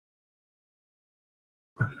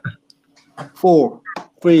4,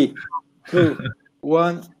 3, 2,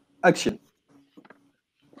 1, action.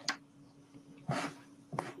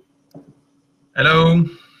 Hello,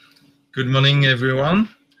 good morning, everyone.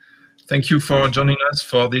 Thank you for joining us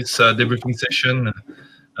for this debriefing session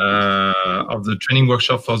of the training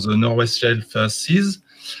workshop for the Norwest Shelf Seas.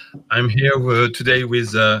 I'm here today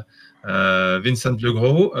with Vincent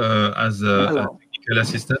Legros as a technical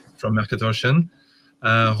assistant from Mercator Ocean,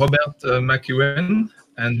 Robert McEwen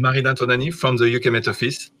and Marina Tonani from the UK Met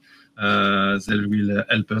Office. They will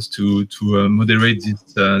help us to moderate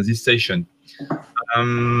this session.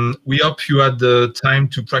 We hope you had the time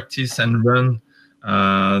to practice and run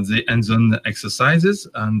the hands-on exercises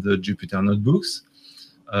and the Jupyter notebooks.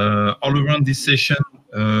 All around this session,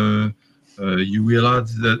 you will have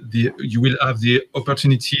the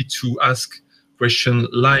opportunity to ask questions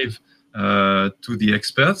live to the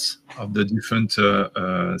experts of the different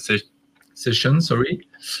sessions.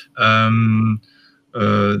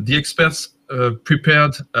 The experts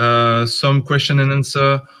prepared some question and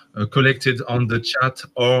answer collected on the chat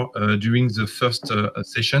or during the first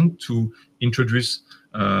session to introduce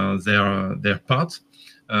their part.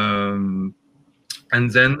 And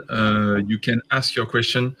then you can ask your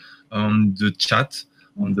question on the chat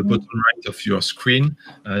on the bottom right of your screen,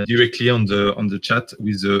 directly on the chat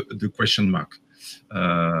with the question mark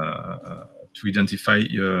to identify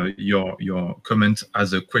your comment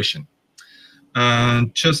as a question.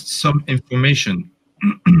 Just some information.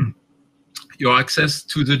 Your access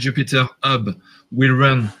to the Jupyter Hub will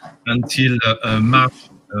run until March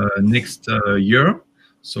next year,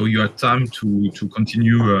 so you have time to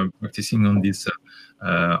continue practicing on this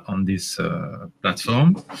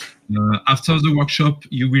platform. After the workshop,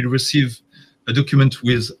 you will receive a document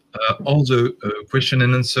with all the question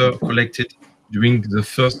and answer collected during the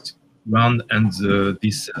first round and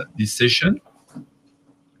this session,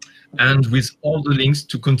 and with all the links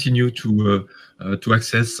to continue to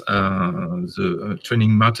access the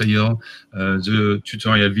training material, the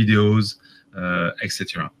tutorial videos,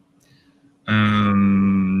 etc.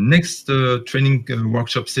 Next training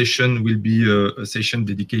workshop session will be a session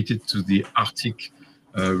dedicated to the Arctic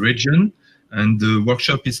region, and the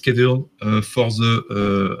workshop is scheduled for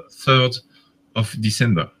the 3rd of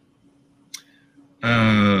December.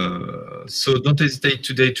 So don't hesitate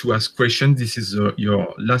today to ask questions. This is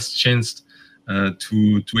your last chance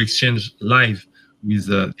to exchange live with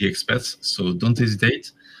the experts, so don't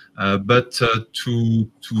hesitate. But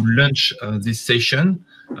to launch this session,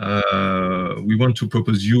 we want to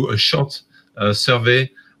propose you a short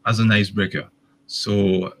survey as an icebreaker.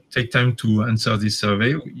 So take time to answer this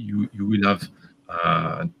survey. You will have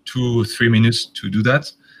 2-3 minutes to do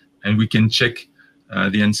that, and we can check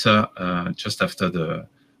the answer just after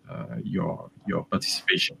your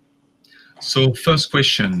participation. So first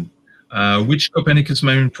question, which Copernicus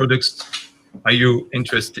marine products are you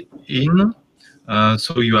interested in?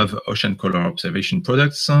 So you have ocean color observation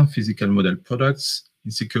products, physical model products,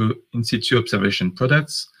 in situ observation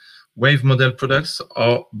products, wave model products,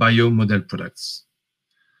 or bio model products.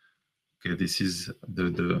 Okay, this is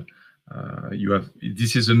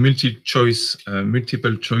this is a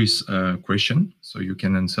multiple choice question, so you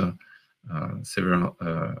can answer several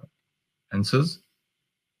answers.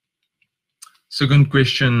 Second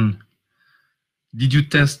question, did you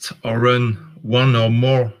test or run one or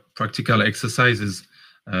more practical exercises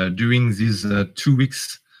during these 2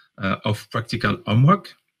 weeks of practical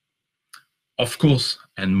homework? Of course,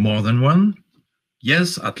 and more than one.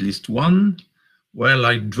 Yes, at least one. Well,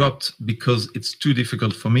 I dropped because it's too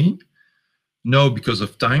difficult for me. No, because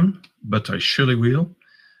of time, but I surely will.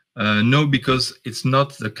 No, because it's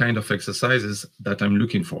not the kind of exercises that I'm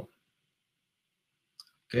looking for.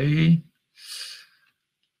 Okay.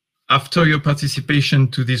 After your participation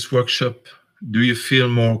to this workshop, do you feel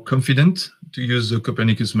more confident to use the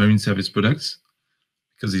Copernicus Marine Service products?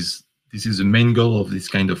 Because this is the main goal of this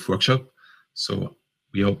kind of workshop. So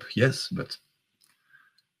we hope yes, but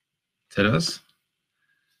tell us.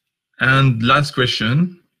 And last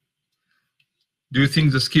question, do you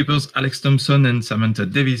think the skippers Alex Thompson and Samantha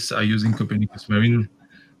Davis are using Copernicus Marine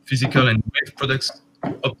physical and wave products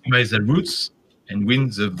to optimize their routes and win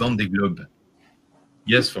the Vendée Globe?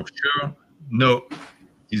 Yes, for sure. No,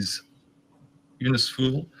 is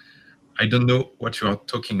useful. I don't know what you are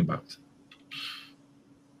talking about.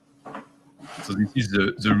 So this is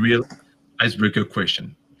the real icebreaker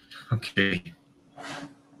question. Okay.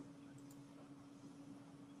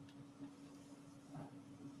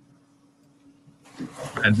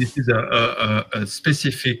 And this is a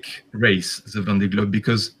specific race, the Vendée Globe,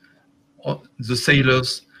 because the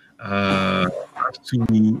sailors have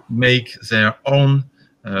to make their own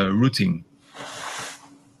routing.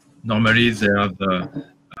 Normally, they have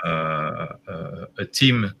a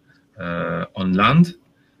team on land,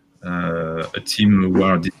 a team who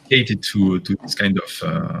are dedicated to this kind of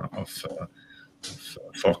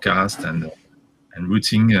forecast and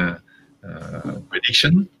routing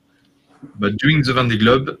prediction. But during the Vendée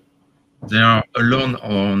Globe, they are alone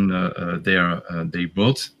on their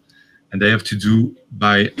boat, and they have to do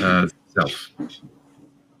by themselves.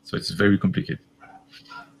 So it's very complicated.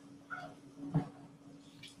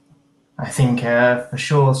 I think for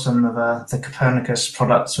sure some of the Copernicus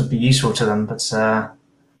products would be useful to them, but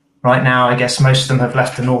right now I guess most of them have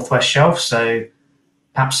left the Northwest Shelf, so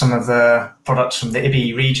perhaps some of the products from the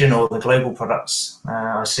IBI region or the global products,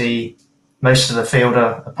 I see most of the field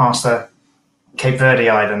are past the Cape Verde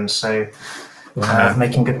Islands, so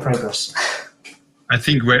making good progress. I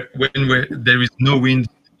think when there is no wind,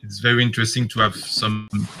 it's very interesting to have some,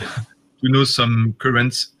 to know some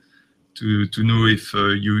currents, to know if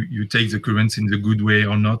you take the currents in the good way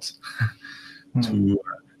or not, to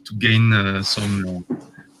gain some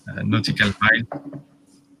nautical mile,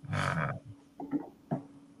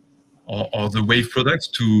 or the wave products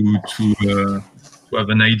to have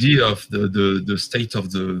an idea of the state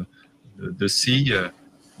of the sea.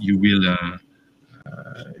 You will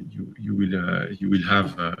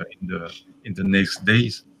have in the next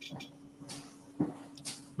days.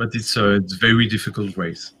 But it's very difficult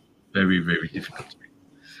race, very difficult.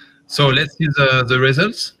 So let's see the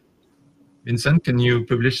results. Vincent, can you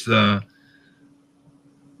publish the?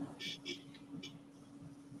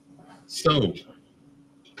 So,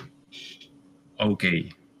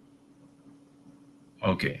 okay.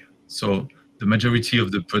 So the majority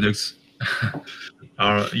of the products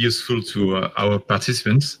are useful to our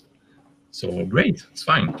participants. So great, it's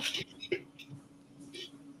fine.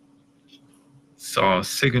 So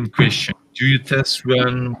second question, do you test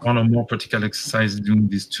run one or more practical exercises during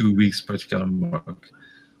these 2 weeks practical work?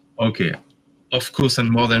 Okay, of course, and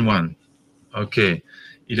more than one. Okay,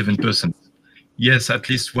 11%. Yes, at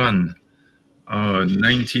least one.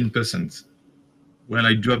 19%. Well,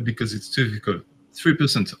 I dropped because it's too difficult.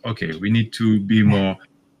 3%. Okay, we need to be more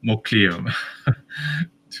clear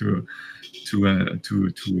to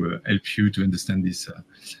help you to understand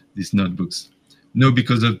these notebooks. No,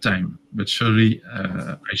 because of time, but surely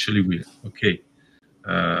I surely will. Okay,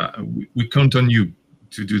 we count on you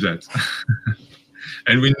to do that,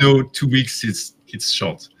 and we know 2 weeks it's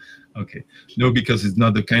short. Okay, no, because it's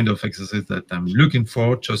not the kind of exercise that I'm looking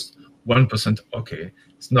for. Just 1%. Okay,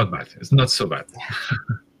 it's not bad. It's not so bad.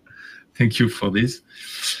 Thank you for this.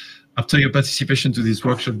 After your participation to this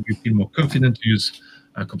workshop, you feel more confident to use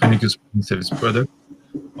Copernicus service product.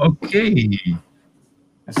 Okay,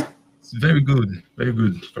 it's very good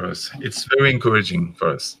for us. It's very encouraging for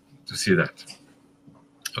us to see that.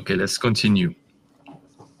 Okay, let's continue.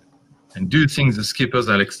 And do you think the skippers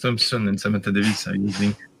Alex Thompson and Samantha Davis are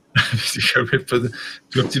using physical to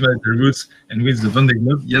optimize the routes and with the Vendée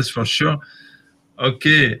Globe? Yes, for sure.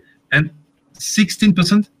 Okay, and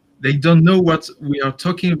 16%. They don't know what we are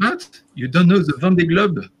talking about. You don't know the Vendée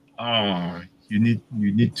Globe. Oh, you need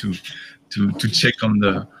to check on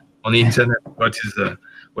the internet what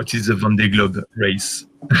is the Vendée Globe race.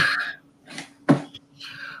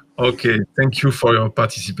 Okay, thank you for your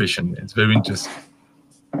participation. It's very interesting.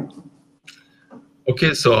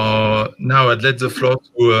 Okay, so now I'd let the floor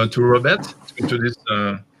to Robert to introduce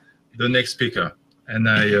the next speaker, and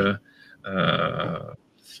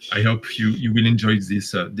I hope you will enjoy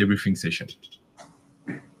this debriefing session.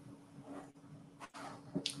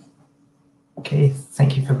 Okay,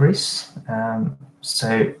 thank you, Fabrice.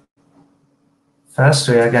 So first,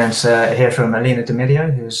 we are going to hear from Alina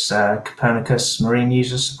D'Amelio, who's Copernicus Marine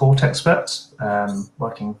User Support Expert,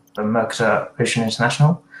 working for Mercator Ocean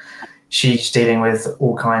International. She's dealing with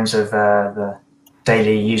all kinds of the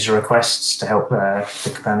daily user requests to help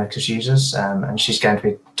the Copernicus users, and she's going to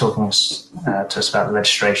be talking to us about the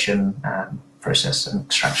registration process and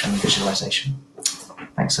extraction and visualization.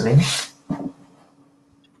 Thanks, Alina.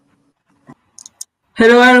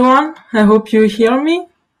 Hello, everyone. I hope you hear me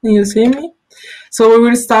and you see me. So we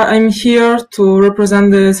will start. I'm here to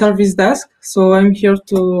represent the service desk. So I'm here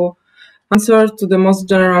to answer to the most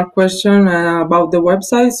general question about the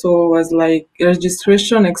website. So as like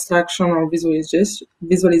registration, extraction, or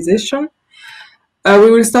visualization.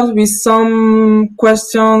 We will start with some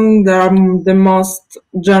questions that are the most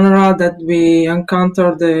general that we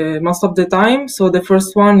encounter the most of the time. So the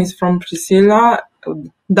first one is from Priscilla.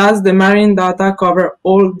 Does the marine data cover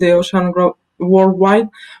all the ocean worldwide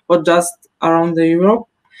or just around the Europe?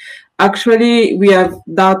 Actually, we have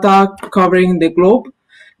data covering the globe.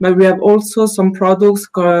 but we have also some products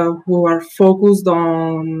who are focused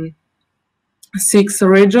on 6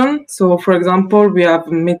 regions. So, for example, we have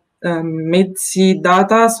Mid-Sea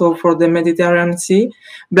data, so for the Mediterranean Sea,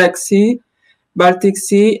 Black Sea, Baltic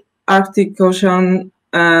Sea, Arctic Ocean,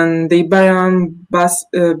 and the Iberian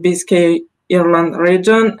Biscay Ireland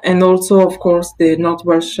region, and also, of course, the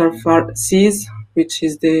Northwest Shelf Seas, which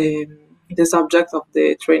is the subject of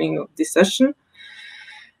the training of this session.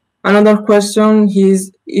 Another question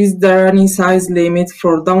is there any size limit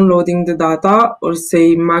for downloading the data, or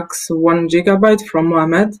say max 1 gigabyte from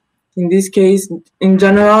Mohamed? In this case, in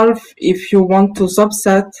general, if you want to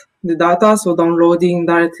subset the data, so downloading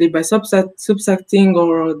directly by subsetting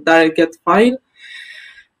or direct get file,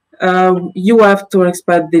 you have to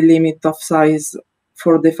respect the limit of size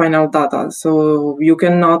for the final data. So you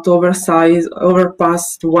cannot overpass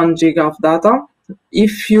 1 giga of data.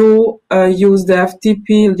 If you use the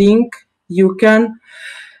FTP link, you can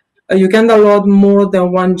download more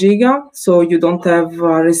than 1 giga, so you don't have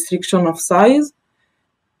a restriction of size.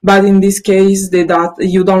 But in this case, the data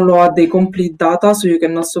you download the complete data, so you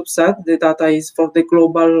cannot subset. The data is for the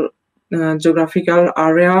global geographical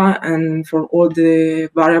area and for all the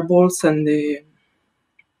variables and the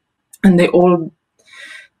whole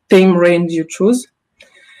time range you choose.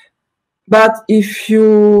 But if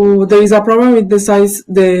there is a problem with the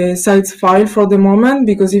size file for the moment,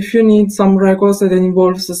 because if you need some records that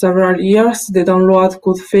involves several years, the download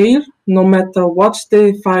could fail, no matter what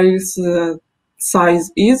the file's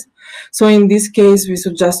size is. So in this case, we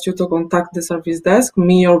suggest you to contact the service desk.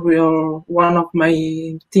 Me or one of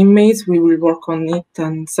my teammates, we will work on it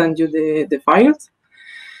and send you the files.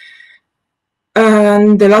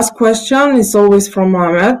 And the last question is always from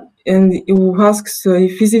Mohamed, and who asks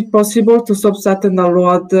if is it possible to subset and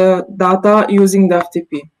download the data using the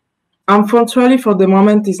FTP. Unfortunately, for the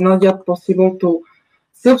moment, it's not yet possible to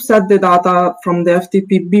subset the data from the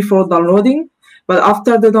FTP before downloading. But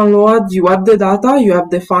after the download, you have the data, you have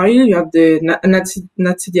the file, you have the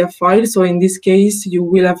netcdf file. So in this case, you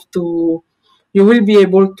will be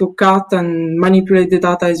able to cut and manipulate the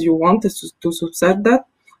data as you want to subset that.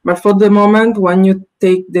 But for the moment, when you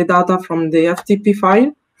take the data from the FTP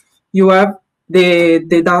file, you have the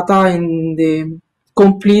data in the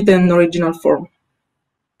complete and original form.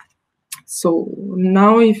 So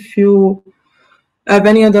now if you have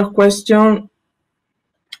any other question,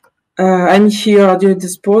 I'm here at your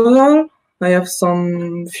disposal. I have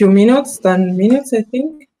some few minutes, 10 minutes, I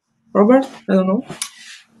think. Robert, I don't know.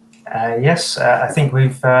 Yes, I think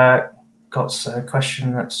we've got a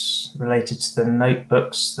question that's related to the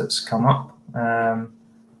notebooks that's come up.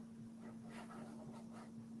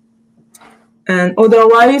 And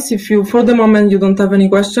otherwise, if for the moment you don't have any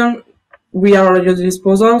question, we are at your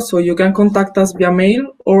disposal, so you can contact us via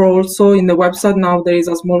mail, or also in the website now there is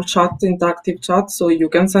a small chat, interactive chat, so you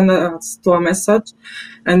can send us to a message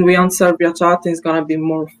and we answer via chat. It's gonna be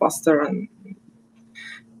more faster and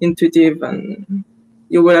intuitive, and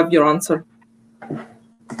you will have your answer.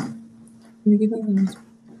 Okay.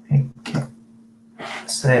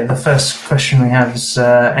 So the first question we have is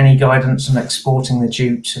any guidance on exporting the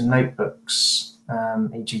JUPE to notebooks,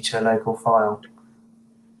 e.g. to a local file?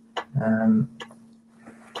 Don't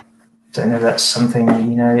know if that's something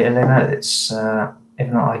you know, Elena. It's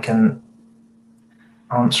if not, I can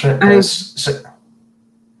answer it.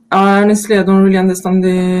 Honestly, I don't really understand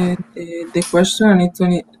the question.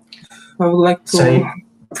 I would like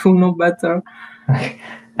to know better.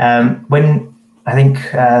 When I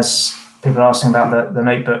think as people are asking about the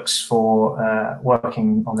notebooks for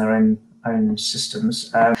working on their own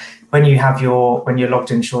systems, when you're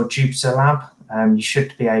logged into your Jupyter lab, you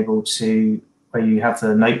should be able to, where you have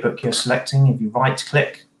the notebook you're selecting, if you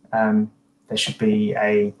right-click, there should be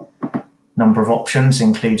a number of options,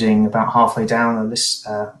 including about halfway down a list,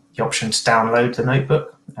 the option to download the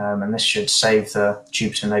notebook, and this should save the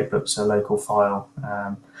Jupyter notebook to a local file.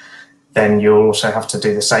 Then you'll also have to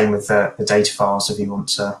do the same with the data files if you want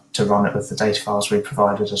to run it with the data files we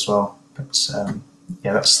provided as well. But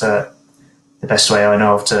yeah, that's the best way I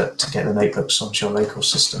know of to get the notebooks onto your local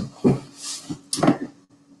system.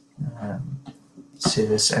 Let's see if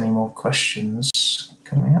there's any more questions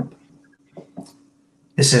coming up.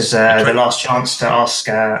 This is the last chance to ask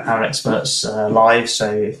our experts live,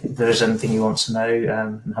 so if there is anything you want to know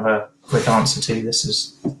and have a quick answer to, this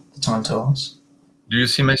is the time to ask. Do you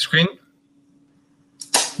see my screen?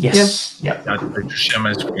 Yes. Yeah. I'd like to share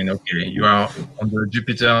my screen. Okay, you are on the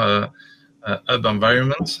Jupyter Hub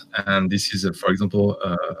environment, and this is, for example,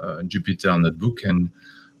 a Jupyter notebook. And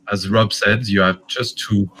as Rob said, you have just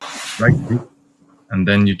to right-click, and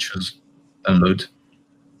then you choose download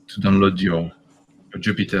to download your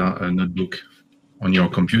Jupyter notebook on your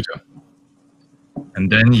computer.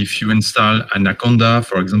 And then if you install Anaconda,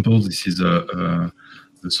 for example, this is the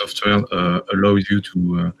software allows you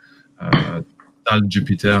to install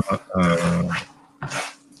Jupyter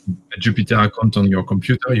a Jupyter account on your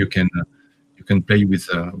computer. You can play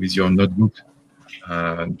with your notebook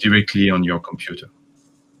directly on your computer.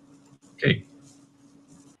 Okay.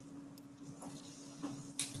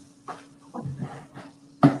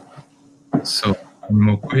 So, any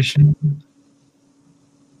more questions?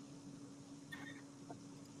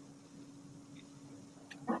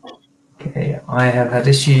 Okay, I have had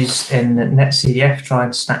issues in NetCDF trying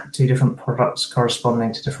to stack two different products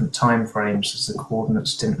corresponding to different time frames as the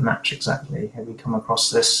coordinates didn't match exactly. Have you come across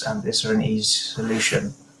this, and is there an easy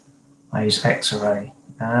solution? I use X-Array.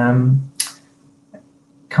 Can't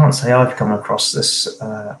say I've come across this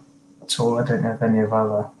at all. I don't know if any of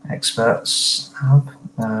other experts have.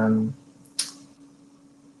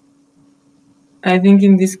 I think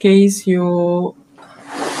in this case, if you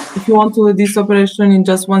want to do this operation in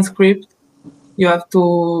just one script, you have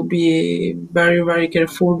to be very, very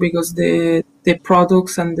careful because the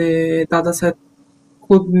products and the dataset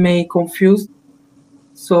could make confused.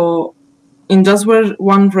 So in just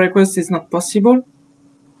one request is not possible,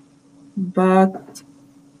 but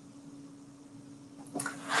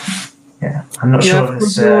yeah, I'm not sure.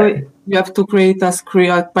 You have to create a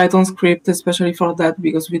Python script, especially for that,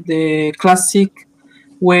 because with the classic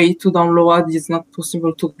way to download, it's not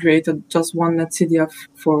possible to create just one NetCDF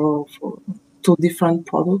for two different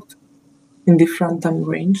products in different time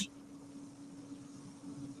range.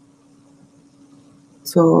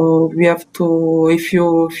 So we have to, if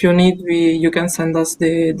you need, you can send us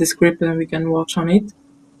the script and we can watch on it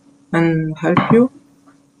and help you.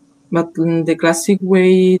 But in the classic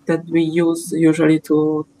way that we use usually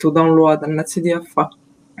to download a NetCDF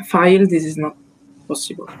file, this is not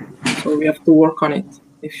possible. So we have to work on it.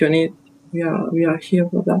 If you need, we are here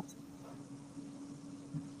for that.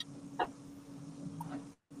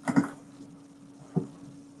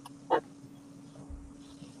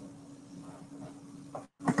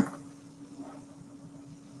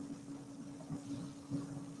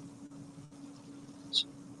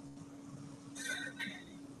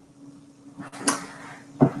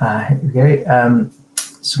 Here we go.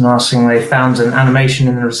 Someone asking, they found an animation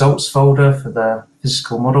in the results folder for the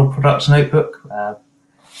physical model products notebook.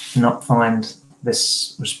 Not find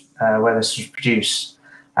this was where this was produced.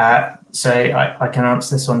 So I can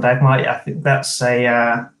answer this one, Dagmar. I think that's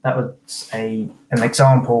that was an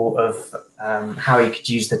example of how you could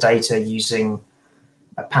use the data using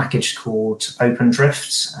a package called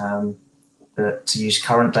OpenDrift to use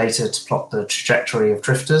current data to plot the trajectory of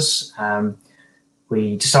drifters.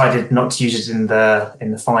 We decided not to use it in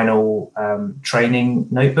the final training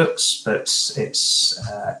notebooks, but it's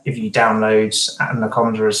if you download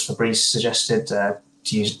Anaconda, as Fabrice suggested, to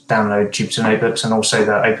download Jupyter notebooks and also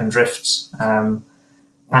the OpenDrift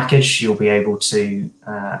package, you'll be able to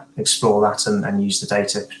explore that and use the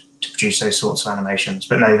data to produce those sorts of animations.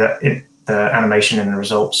 But no, the animation in the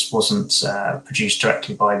results wasn't produced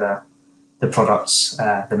directly by the products,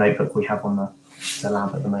 the notebook we have on the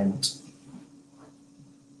lab at the moment.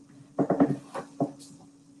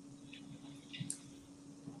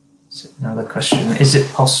 So another question, is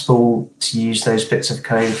it possible to use those bits of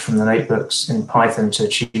code from the notebooks in Python to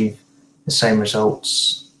achieve the same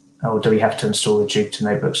results, or do we have to install the Jupyter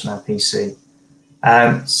notebooks on our PC?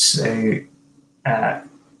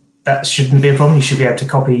 That shouldn't be a problem. You should be able to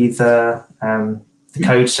copy the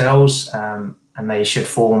code cells and they should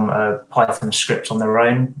form a Python script on their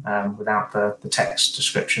own without the text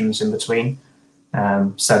descriptions in between.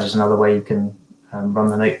 So that is another way you can run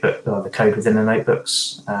the notebook or the code within the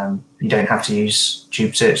notebooks. You don't have to use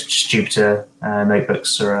Jupyter. It's just Jupyter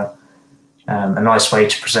notebooks are a nice way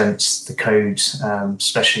to present the code,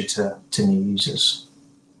 especially to new users.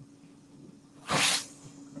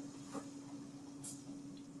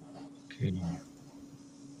 Okay.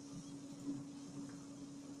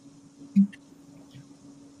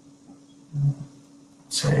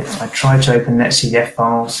 So I tried to open NetCDF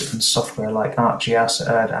files in software like ArcGIS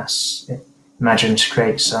or ERDAS. Imagine to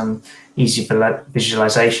create some easy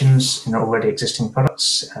visualizations in already existing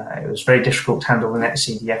products. It was very difficult to handle the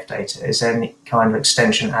NetCDF data. Is there any kind of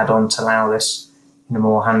extension add-on to allow this in a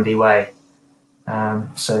more handy way?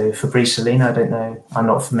 So Fabrice, Alina, I don't know. I'm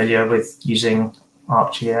not familiar with using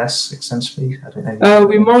ArcGIS extensively. I don't know.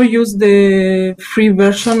 We more use the free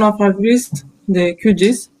version of ArcGIS, the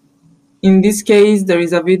QGIS. In this case, there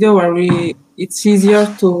is a video where it's easier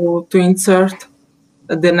to insert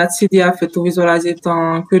the netcdf to visualize it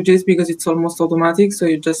on QGIS because it's almost automatic. So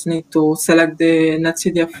you just need to select the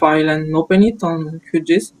netcdf file and open it on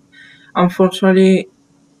QGIS. Unfortunately,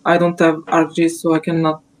 I don't have ArcGIS, so I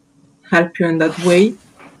cannot help you in that way.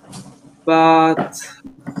 But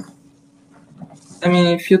I mean,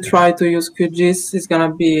 if you try to use QGIS, it's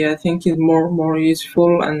gonna be, I think, it's more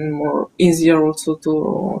useful and more easier also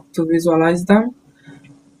to visualize them.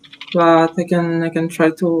 But I can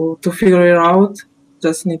try to figure it out.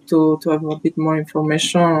 Just need to have a bit more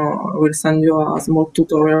information. Or we'll send you a small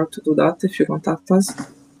tutorial to do that if you contact us.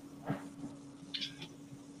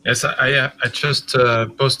 Yes, I just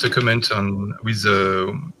post a comment on with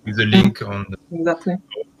a link on Exactly.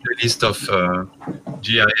 the list of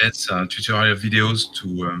GIS tutorial videos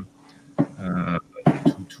to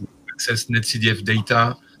access NetCDF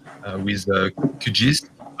data with QGIS.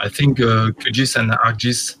 I think QGIS and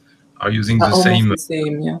ArcGIS are using the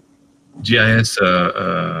same, yeah. GIS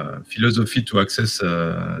philosophy to access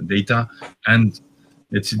data, and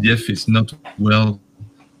NetCDF is not well.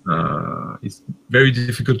 It's very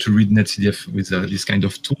difficult to read NetCDF with this kind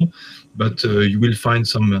of tool, but you will find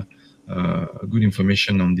some good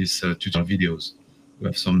information on these tutorial videos. We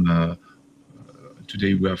have some.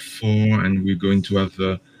 Today we have 4, and we're going to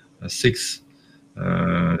have 6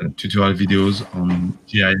 tutorial videos on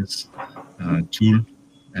GIS tool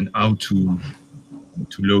and how to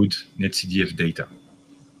load NetCDF data.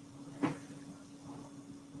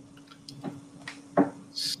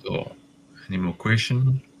 So, any more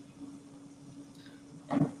questions?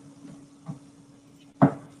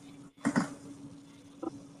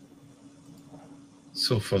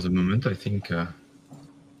 So for the moment, I think.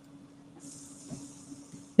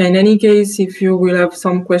 In any case, if you will have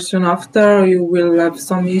some question after, you will have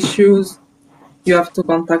some issues, you have to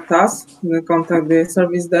contact us, you will contact the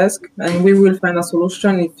service desk, and we will find a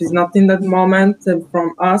solution. If it's not in that moment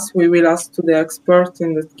from us, we will ask to the expert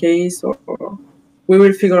in that case, or we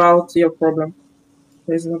will figure out your problem.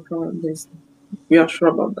 There's no problem. We are sure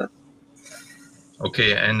about that.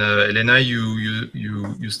 Okay, and Elena,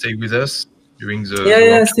 you stay with us during the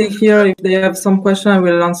Yeah, stay here. If they have some question, I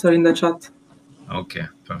will answer in the chat. Okay,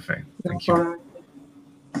 perfect. Thank you.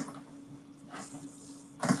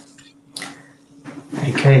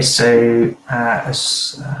 Okay, so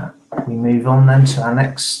as we move on then to our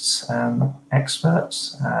next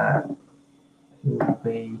experts, who will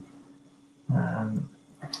be, I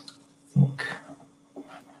think,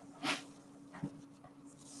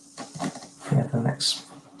 yeah, the next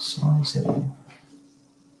slide.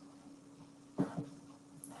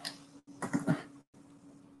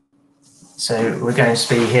 So we're going to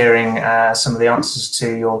be hearing some of the answers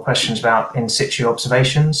to your questions about in situ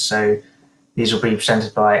observations. So these will be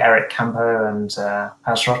presented by Eric Campo and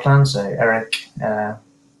Paz Rotland. So Eric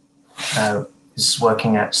is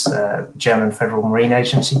working at the German Federal Marine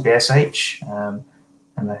Agency, BSH,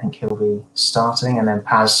 and I think he'll be starting. And then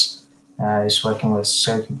Paz is working with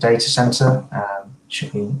Soku Data Center,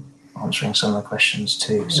 should be answering some of the questions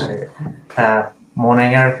too. So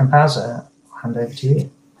morning, Eric and Paz, I'll hand over to you.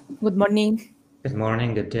 Good morning. Good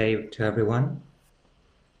morning, good day to everyone.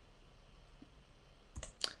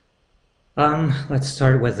 Let's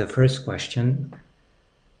start with the first question,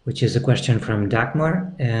 which is a question from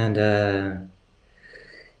Dagmar, and it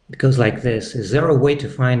goes like this. Is there a way to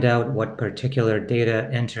find out what particular data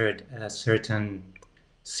entered a certain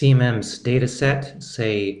CMEMS data set,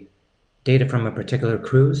 say data from a particular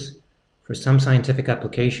cruise? For some scientific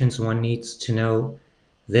applications, one needs to know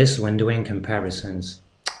this when doing comparisons.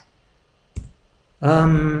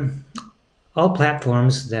 All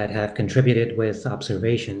platforms that have contributed with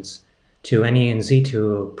observations to any in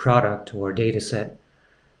situ product or data set,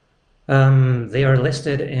 they are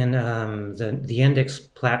listed in the index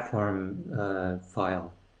platform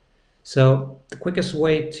file. So the quickest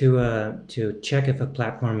way to check if a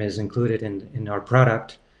platform is included in our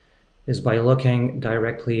product is by looking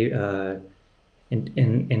directly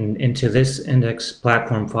into this index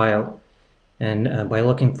platform file, and by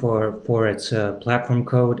looking for its platform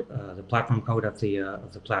code, the platform code of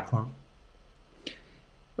the platform,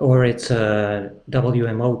 or its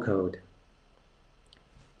WMO code.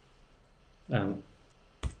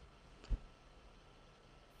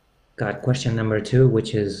 Got question number 2,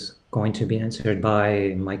 which is going to be answered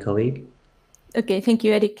by my colleague. Okay, thank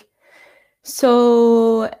you, Eric.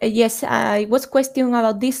 So yes, I was questioning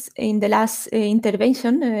about this in the last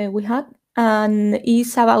intervention we had, and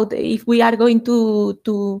it's about if we are going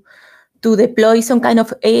to deploy some kind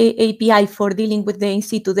of API for dealing with the in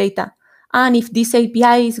situ data, and if this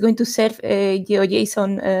API is going to serve a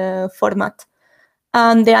GeoJSON format.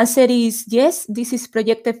 And the answer is yes, this is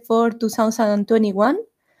projected for 2021.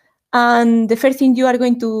 And the first thing you are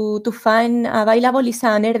going to find available is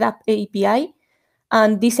an AirDAP API.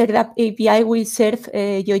 And this AirDAP API will serve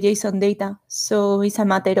your JSON data. So it's a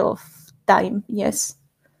matter of time, yes.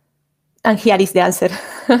 And here is the answer.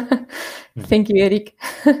 Thank you, Eric.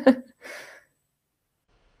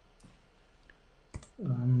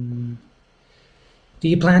 Do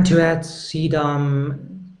you plan to add CDOM,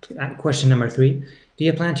 question number 3, do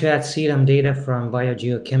you plan to add CDOM data from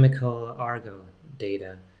biogeochemical Argo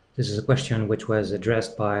data? This is a question which was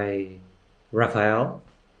addressed by Raphael.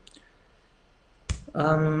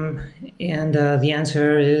 The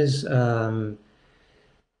answer is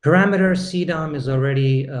parameter CDOM is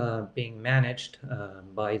already being managed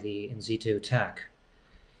by the in situ TAC.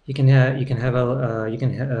 There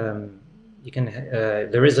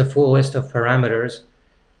is a full list of parameters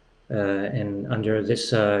under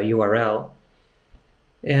this URL.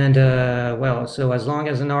 And well, so as long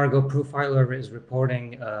as an Argo profiler is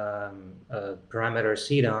reporting parameter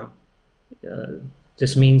CDOM,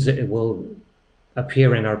 this means that it will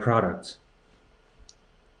appear in our products.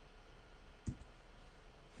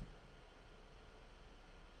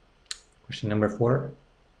 Question number 4.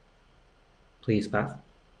 Please, Beth.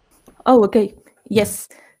 Oh, okay. Yes,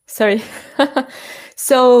 sorry.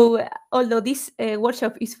 So, although this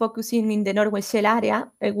workshop is focusing in the Norway Shell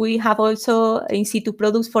area, we have also in situ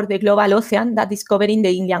products for the global ocean that is covering the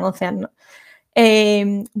Indian Ocean.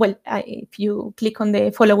 Well, if you click on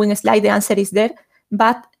the following slide, the answer is there.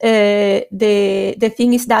 But the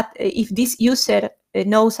thing is that if this user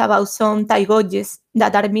knows about some tie gauges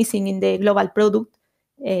that are missing in the global product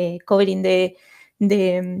covering the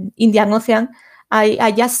Indian Ocean,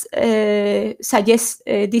 I just suggest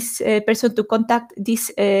this person to contact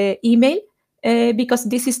this email because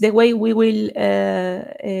this is the way we will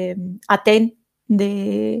attend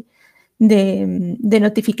the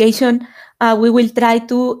notification. We will try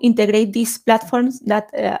to integrate these platforms that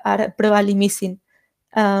are probably missing.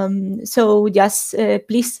 So just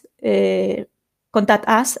please contact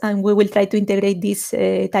us and we will try to integrate these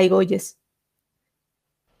tie gauges.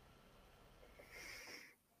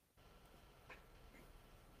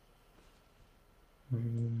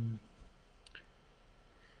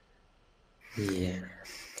 Yeah.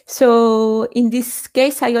 So in this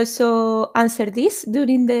case, I also answered this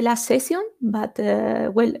during the last session, but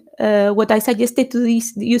what I suggested to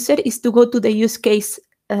this user is to go to the use case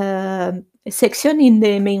section in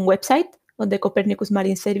the main website of the Copernicus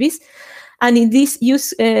Marine Service. And in this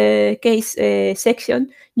use case section,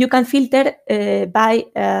 you can filter by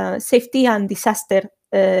safety and disaster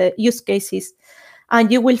use cases. And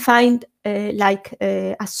you will find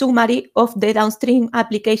a summary of the downstream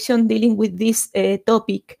application dealing with this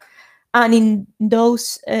topic. And in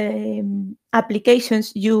those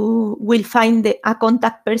applications, you will find a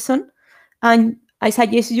contact person. And I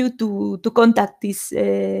suggest you to contact this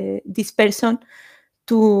person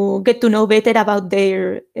to get to know better about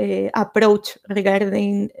their approach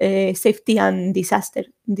regarding safety and disaster.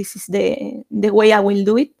 This is the way I will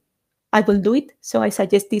do it. So I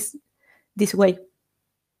suggest this way.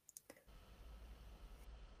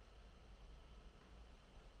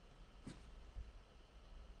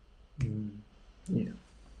 Yeah.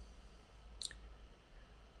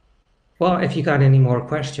 Well, if you got any more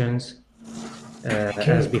questions,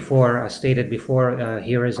 as stated before,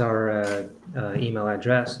 here is our email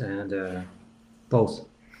address and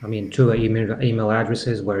two email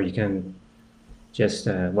addresses where you can just,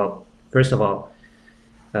 well, first of all,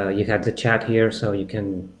 you have the chat here, so you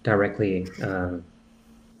can directly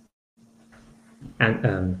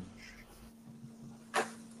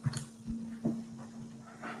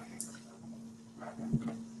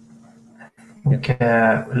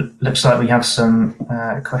Okay, looks like we have some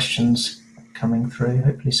questions coming through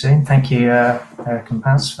hopefully soon. Thank you, Eric and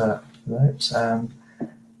Paz, for those.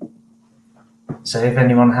 So if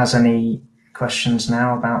anyone has any questions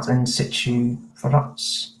now about in situ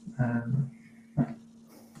products.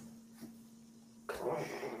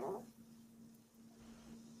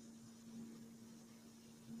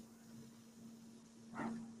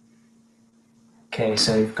 Okay,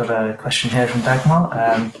 so we've got a question here from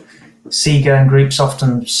Dagmar. seagoing groups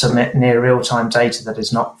often submit near real-time data that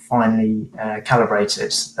is not finally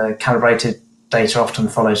calibrated. The calibrated data often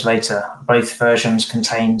follows later. Both versions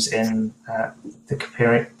contained in the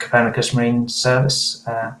Copernicus Marine Service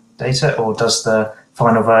data, or does the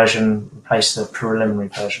final version replace the preliminary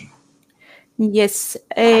version? Yes,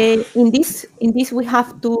 in this we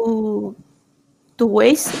have two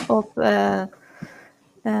ways of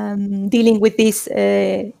dealing with this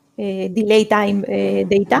delay time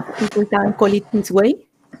data, if we can call it this way.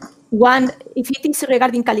 One, if it is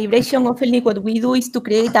regarding calibration, often what we do is to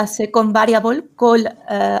create a second variable called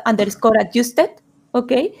underscore adjusted,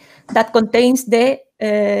 okay, that contains the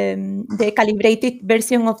calibrated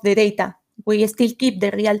version of the data. We still keep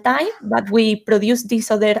the real time, but we produce this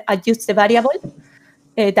other adjusted variable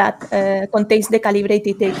that contains the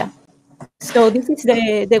calibrated data. So this is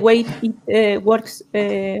the way it works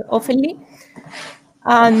oftenly.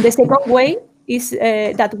 And the second way is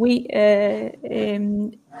that we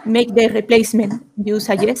make the replacement you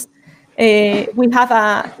suggest. We have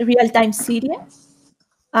a real-time series,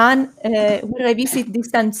 and we revisit this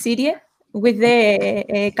time series with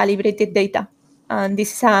the calibrated data. And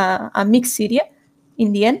this is a mixed series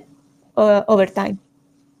in the end over time.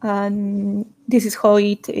 And this is how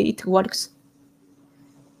it works.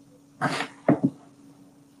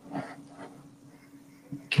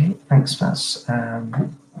 Okay, thanks, Vaz. Are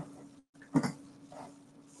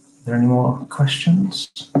there any more questions?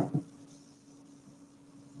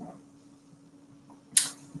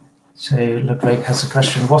 So Ludwig has a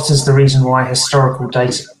question. What is the reason why historical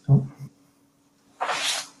data... Oh.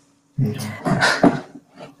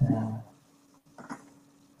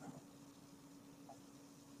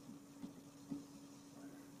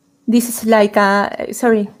 This is like a,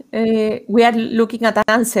 sorry, we are looking at an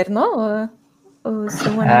answer, no? Or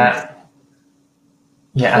someone else?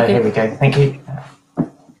 Yeah, Okay. Here we go. Thank you.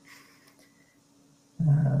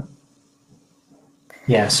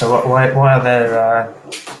 Yeah, so why are there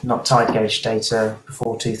not tide gauge data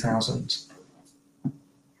before 2000?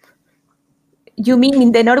 You mean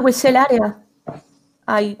in the Norway Shell area?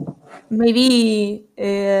 Maybe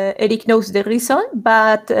Eric knows the reason,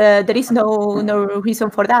 but there is no reason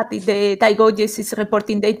for that. If the tide gauges is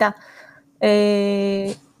reporting data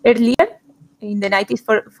earlier, in the 90s,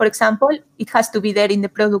 for example, it has to be there in the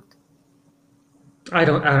product. I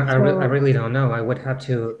really don't know. I would have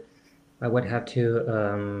to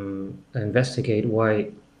investigate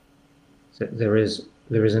why there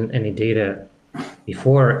isn't any data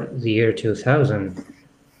before the year 2000.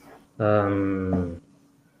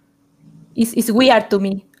 It's weird to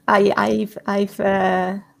me. I've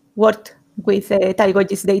worked with tide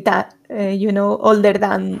gauges data, older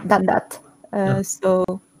than that. So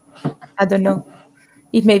I don't know.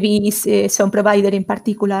 It maybe is some provider in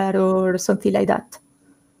particular or something like that.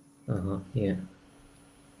 Yeah,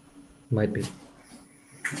 might be.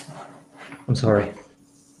 I'm sorry.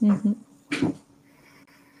 Mm-hmm.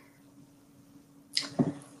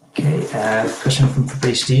 Okay, question from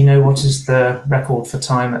Fabrice. Do you know what is the record for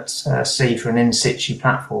time at sea for an in-situ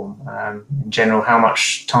platform? In general, how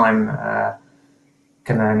much time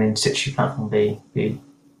can an in-situ platform be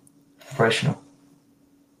operational?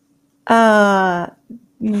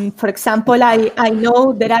 For example, I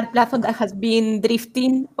know there are platforms that has been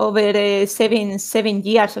drifting over 7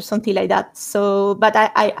 years or something like that. So, but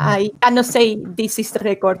I cannot say this is the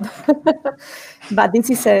record. But this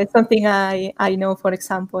is something I know, for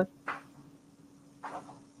example.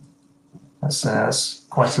 That's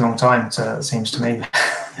quite a long time, it seems to me.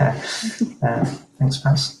 Thanks,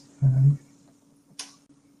 Vaz.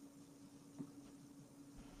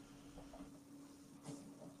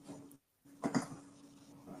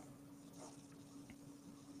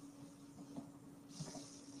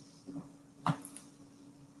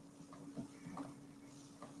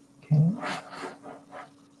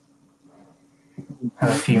 Have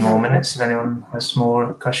a few more minutes if anyone has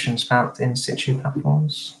more questions about in-situ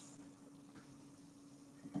platforms.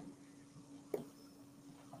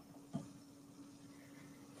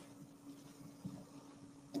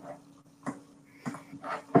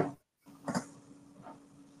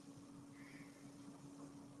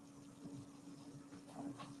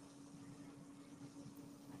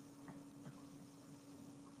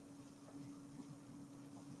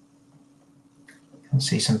 I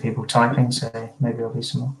see some people typing, so maybe there'll be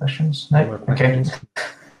some more questions. No? More questions? Okay.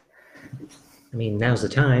 I mean, now's the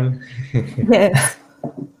time. Yes.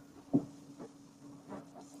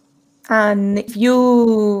 And if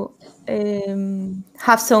you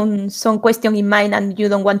have some question in mind and you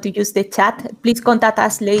don't want to use the chat, please contact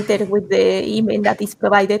us later with the email that is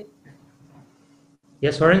provided.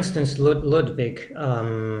 Yes, for instance, Ludwig,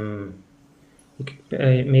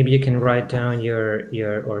 maybe you can write down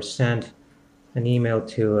or send an email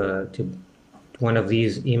to one of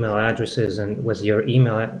these email addresses, and with your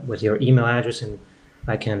email address, and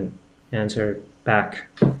I can answer back.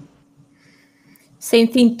 Same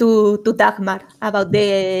thing to Dagmar about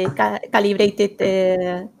the calibrated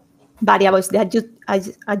variables, the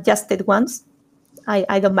adjusted ones.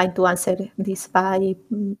 I don't mind to answer this by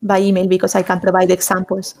email because I can provide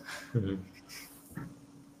examples.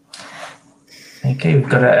 Okay, we've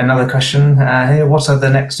got another question here. What are the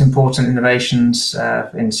next important innovations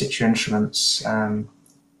in situ instruments that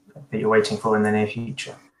you're waiting for in the near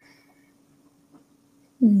future?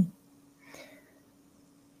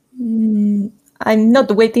 I'm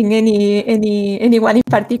not waiting anyone in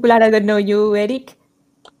particular. I don't know you, Eric.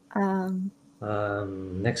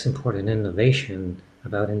 Next important innovation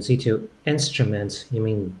about in situ instruments. You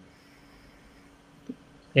mean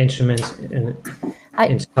instruments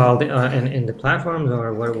installed in the platforms,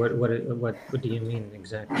 or what do you mean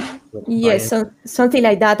exactly? Yes, something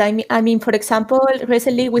like that. I mean, for example,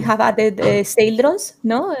 recently we have added sail drones.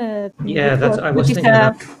 No. Yeah, I was thinking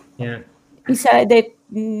about. Yeah. It's the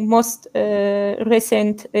most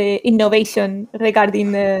recent innovation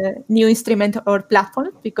regarding new instrument or platform,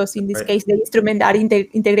 because in this case the instruments are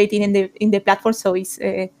integrated in the platform, so it's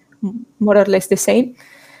more or less the same.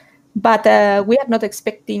 But we are not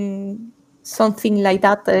expecting something like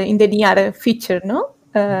that in the near future, no?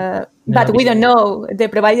 But we don't know. The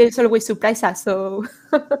providers always surprise us, so.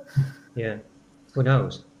 Yeah, who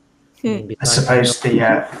knows? I suppose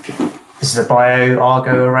is the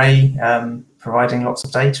bio-Argo array providing lots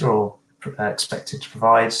of data, or expected to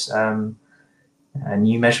provide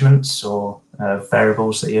new measurements or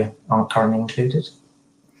variables that aren't currently included?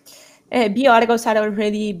 Bio-Argos are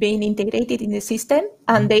already being integrated in the system,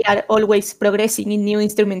 and they are always progressing in new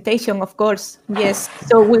instrumentation, of course. Yes,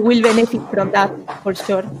 so we will benefit from that for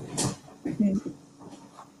sure.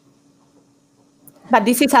 But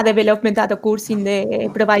this is a development that occurs in the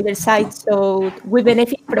provider side, so we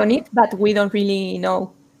benefit from it, but we don't really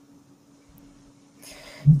know.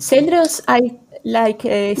 Sailors are like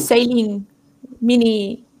sailing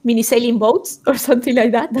mini sailing boats or something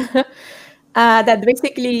like that, that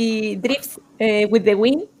basically drifts with the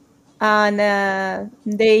wind, and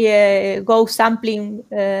they go sampling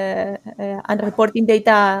and reporting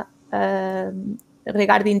data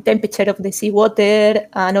regarding temperature of the seawater,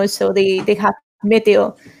 and also they have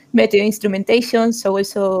meteo instrumentation, so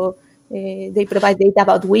also they provide data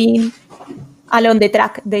about wind along the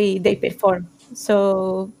track they perform.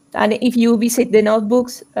 So, and if you visit the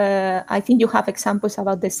notebooks, I think you have examples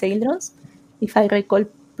about the sail drones, if I recall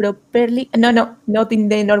properly. No, not in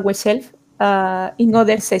the Norway shelf. In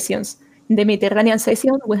other sessions, in the Mediterranean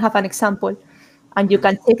session, we have an example, and you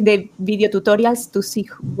can check the video tutorials to see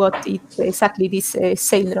what is exactly this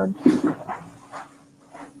sail drone.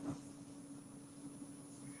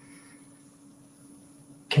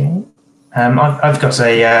 Okay, I've got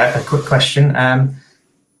a quick question.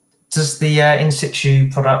 Does the in situ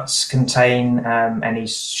products contain any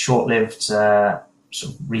short-lived sort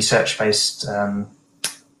of research-based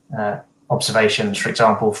observations, for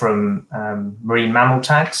example, from marine mammal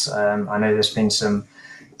tags? I know there's been some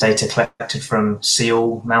data collected from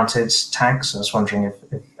seal-mounted tags. I was wondering if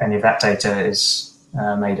any of that data is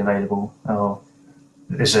made available, or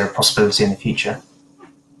is there a possibility in the future?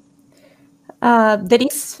 There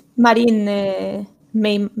is marine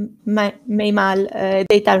mammal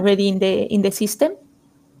data already in the system.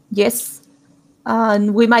 Yes,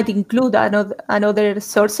 and we might include another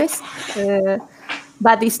sources,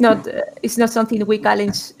 but it's not something we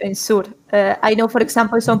can ensure. I know, for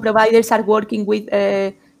example, some providers are working with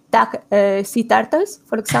tag sea turtles,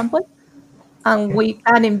 for example, and we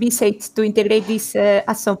can envisage to integrate this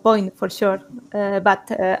at some point for sure. But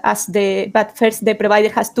first the provider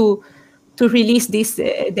has to release this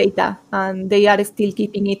data, and they are still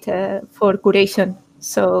keeping it for curation.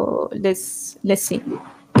 So let's see.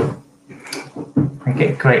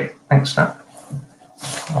 Okay, great. Thanks for that.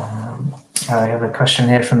 I have a question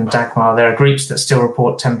here from Dagmar. There are groups that still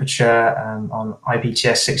report temperature on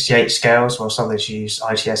IPTS 68 scales, whilst others use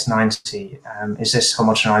ITS 90. Is this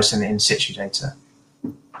homogenized in the in situ data?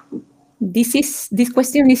 This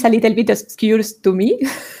question is a little bit obscure to me.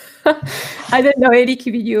 I don't know, Eric,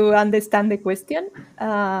 if you understand the question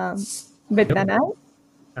better now.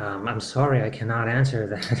 I'm sorry, I cannot answer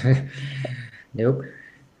that. Nope.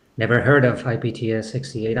 Never heard of IPTS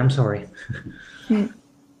 68. I'm sorry.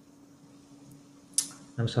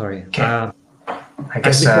 I'm sorry. Okay. I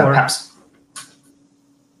guess perhaps.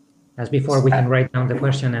 As before, we can write down the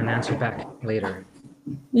question and answer back later.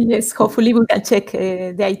 Yes, hopefully we can check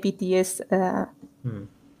the IPTS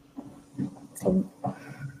thing.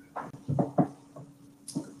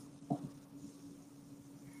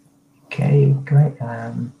 Okay, great.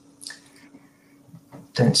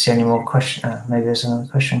 Don't see any more questions. Maybe there's another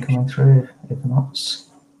question coming through. If not,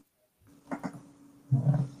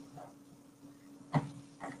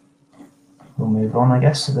 we'll move move on, I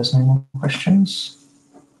guess, if there's no more questions.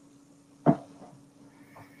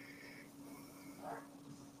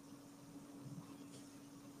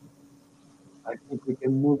 I think we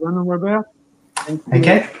can move on, Robert. Thank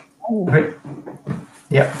you. Okay. Great.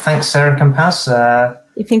 Yeah, thanks, Sarah and Paz.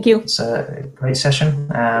 Thank you. It's a great session.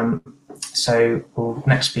 So we'll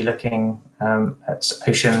next be looking at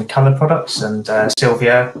ocean colour products, and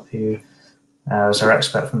Sylvia, who was our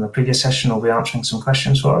expert from the previous session, will be answering some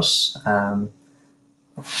questions for us.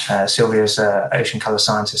 Sylvia is an ocean colour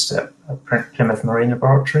scientist at Plymouth Marine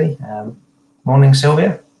Laboratory. Morning,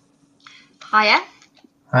 Sylvia. Hiya.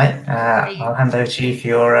 Hi. I'll hand over to you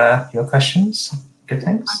for your questions. Good,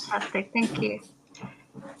 thanks. Fantastic, thank you.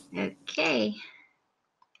 Okay.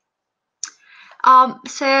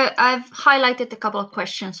 So I've highlighted a couple of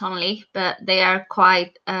questions only, but they are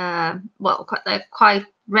quite they're quite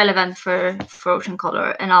relevant for ocean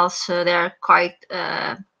color, and also they're quite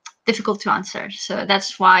difficult to answer. So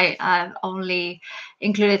that's why I've only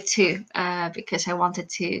included two, because I wanted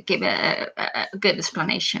to give a good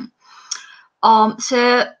explanation.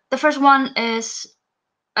 So the first one is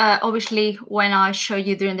obviously when I show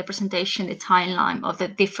you during the presentation the timeline of the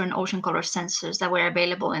different ocean color sensors that were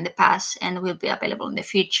available in the past and will be available in the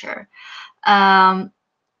future.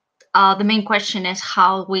 The main question is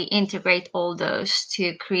how we integrate all those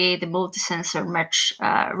to create the multi-sensor merge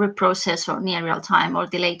reprocess or near real-time or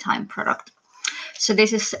delay time product. So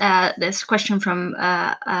this is this question from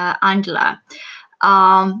Angela,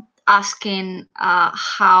 asking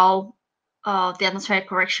how the atmospheric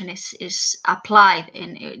correction is applied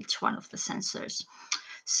in each one of the sensors.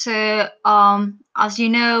 So as you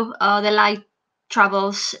know, the light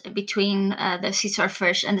travels between the sea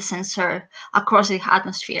surface and the sensor across the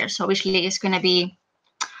atmosphere. So obviously it's going to be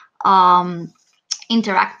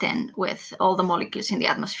interacting with all the molecules in the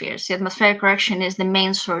atmosphere. So atmospheric correction is the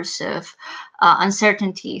main source of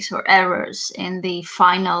uncertainties or errors in the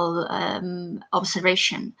final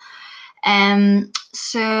observation.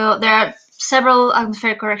 So there are several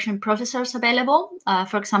atmospheric correction processors available.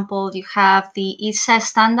 For example, you have the ESA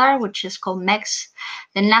standard, which is called MEX,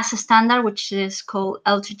 the NASA standard, which is called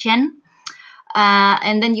L2Gen,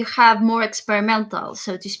 and then you have more experimental,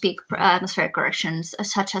 so to speak, atmospheric corrections,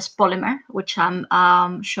 such as polymer, which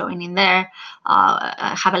I'm showing in there.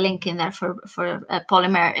 I have a link in there for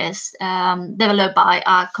polymer is developed by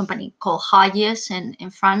a company called Hayes in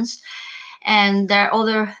France. And there are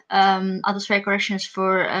other atmospheric corrections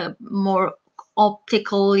for more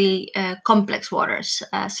optically complex waters,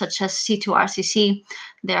 such as C2RCC.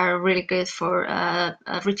 They are really good for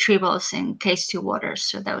retrievals in case 2 waters.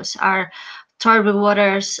 So those are turbid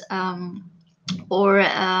waters or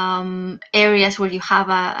areas where you have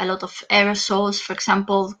a lot of aerosols, for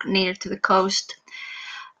example, near to the coast.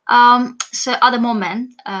 So at the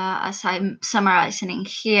moment, as I'm summarizing in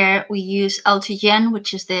here, we use L2Gen,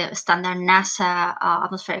 which is the standard NASA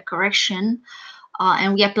atmospheric correction,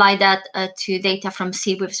 and we apply that to data from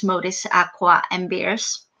seaweeds, Modis, Aqua, and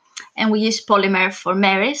Beers. And we use polymer for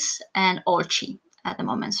Meris and Olchi at the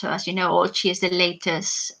moment. So as you know, Olchi is the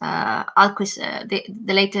latest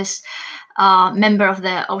the latest member of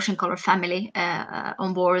the ocean color family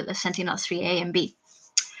on board the Sentinel-3A and B.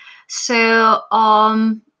 So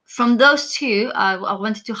from those two, I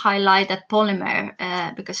wanted to highlight that polymer,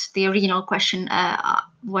 because the original question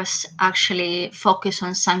was actually focused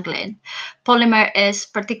on sunglint. Polymer is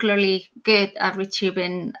particularly good at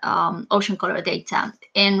retrieving ocean color data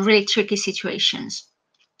in really tricky situations.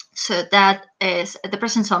 So that is the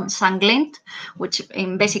presence of sunglint, which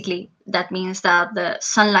basically that means that the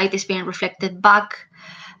sunlight is being reflected back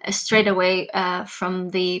straight away from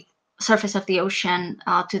the surface of the ocean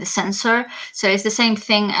to the sensor. So it's the same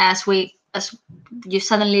thing as you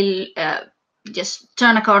suddenly just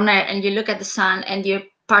turn a corner and you look at the sun and you're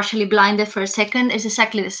partially blinded for a second. It's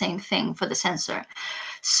exactly the same thing for the sensor.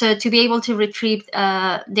 So to be able to retrieve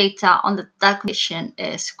data on that condition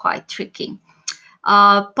is quite tricky.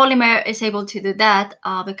 Polymer is able to do that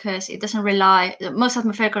because it doesn't rely, most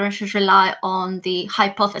atmospheric corrections rely on the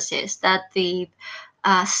hypothesis that the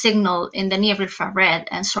signal in the near infrared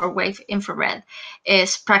and short wave infrared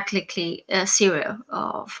is practically zero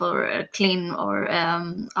for clean or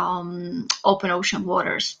open ocean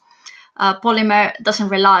waters. Polymer doesn't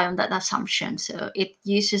rely on that assumption, so it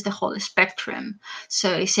uses the whole spectrum.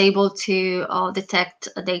 So it's able to detect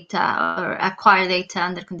data or acquire data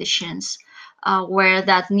under conditions where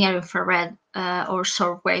that near infrared or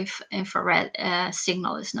short wave infrared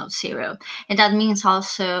signal is not zero. And that means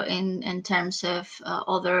also in terms of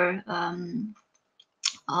other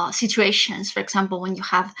situations, for example, when you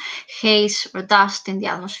have haze or dust in the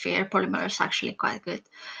atmosphere, polymer is actually quite good.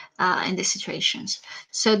 in these situations.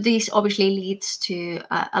 So this obviously leads to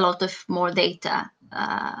a lot of more data,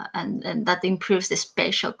 and that improves the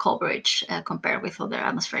spatial coverage compared with other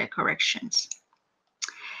atmospheric corrections.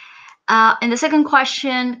 And the second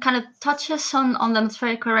question kind of touches on the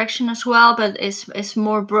atmospheric correction as well, but it's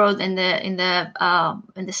more broad in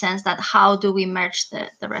the sense that how do we merge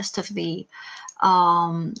the rest of the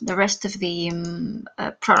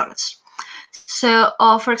products. So,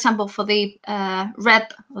 for example, for the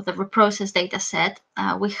REP, or the reprocessed data set,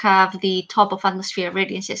 we have the top of atmosphere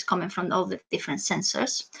radiances coming from all the different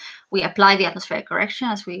sensors. We apply the atmospheric correction,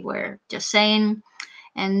 as we were just saying,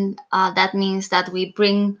 and that means that we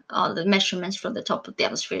bring all the measurements from the top of the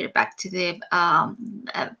atmosphere back to the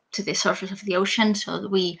surface of the ocean, so that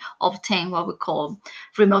we obtain what we call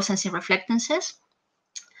remote sensing reflectances.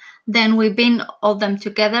 Then we bin all them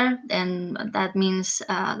together, and that means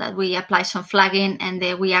that we apply some flagging, and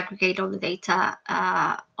then we aggregate all the data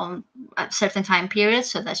on a certain time period.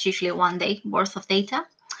 So that's usually 1 day worth of data.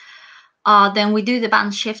 Then we do the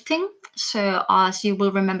band shifting. So as you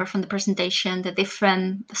will remember from the presentation, the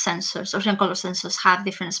different sensors, ocean color sensors, have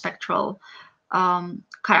different spectral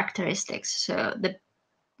characteristics. So the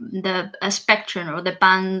spectrum or the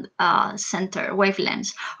band center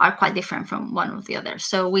wavelengths are quite different from one or the other.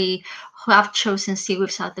 So we have chosen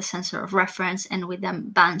C-waves as the sensor of reference, and we then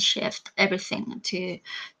band shift everything to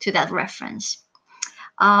that reference.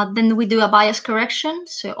 Then we do a bias correction.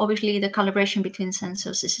 So obviously the calibration between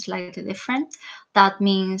sensors is slightly different. That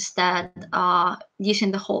means that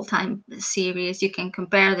using the whole time series, you can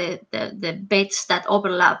compare the bits that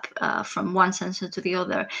overlap from one sensor to the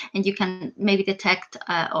other, and you can maybe detect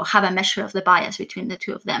or have a measure of the bias between the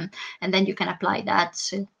two of them, and then you can apply that.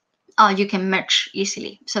 So you can merge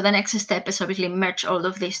easily. So the next step is obviously merge all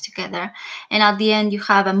of these together. And at the end, you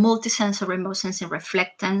have a multi-sensor remote sensing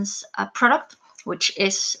reflectance product, which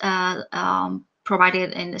is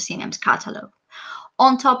provided in the CNM's catalog.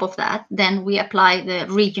 On top of that, then we apply the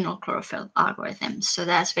regional chlorophyll algorithm. So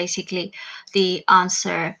that's basically the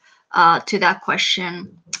answer to that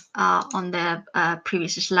question on the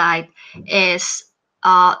previous slide, is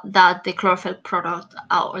that the chlorophyll product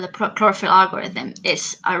or the chlorophyll algorithm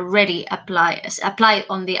is already applied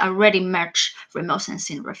on the already merged remote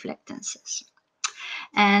sensing reflectances.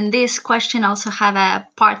 And this question also have a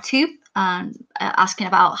part 2, asking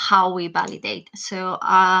about how we validate. So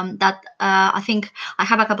I think I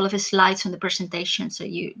have a couple of slides on the presentation, so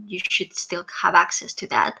you should still have access to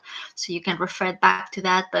that, so you can refer back to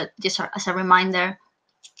that. But just as a reminder,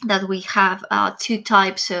 that we have 2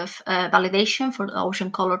 types of validation for the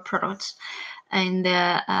ocean color products in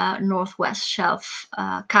the Northwest Shelf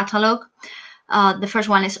catalog. The first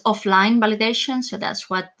one is offline validation, so that's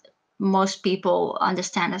what most people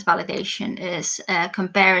understand as validation, is a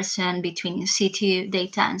comparison between CT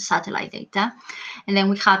data and satellite data. And then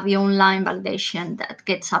we have the online validation that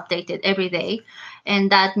gets updated every day.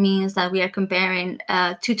 And that means that we are comparing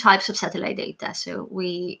 2 types of satellite data. So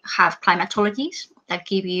we have climatologies that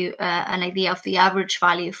give you an idea of the average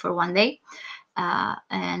value for 1 day,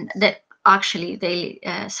 and that actually daily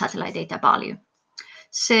satellite data value.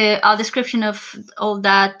 So our description of all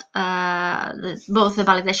that, both the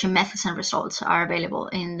validation methods and results, are available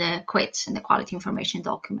in the QIDs, in the quality information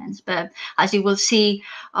documents. But as you will see,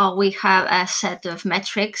 we have a set of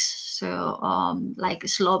metrics, so like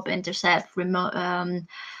slope, intercept, remote,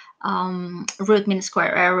 root mean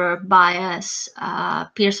square error, bias,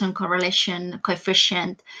 Pearson correlation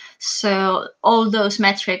coefficient. So all those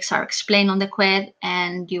metrics are explained on the QID,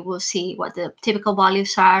 and you will see what the typical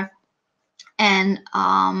values are, and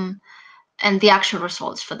the actual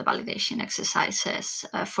results for the validation exercises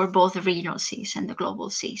for both the regional seas and the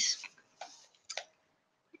global seas.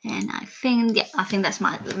 And I think that's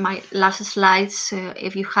my last slide. So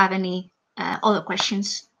if you have any other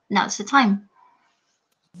questions, now's the time.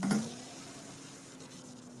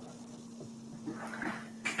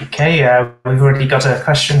 Okay, we've already got a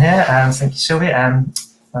question here. Thank you, Sylvia.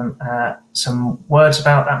 Some words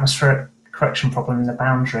about atmospheric correction problem in the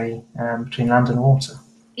boundary between land and water.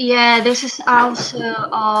 Yeah, this is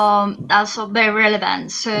also very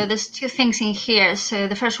relevant. So there's 2 things in here. So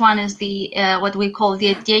the first one is the what we call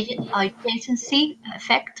the adjacency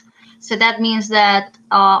effect. So that means that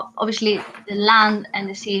obviously the land and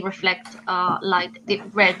the sea reflect light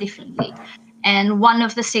very differently, and one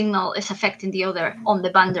of the signal is affecting the other on the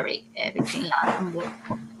boundary between land and water.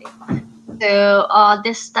 So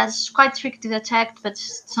that's quite tricky to detect, but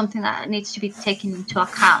something that needs to be taken into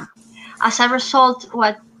account. As a result,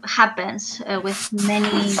 what happens with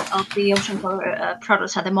many of the ocean color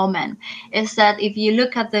products at the moment is that if you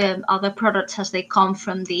look at the other products as they come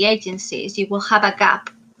from the agencies, you will have a gap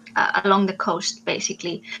along the coast,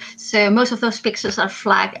 basically. So most of those pixels are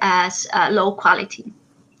flagged as low quality.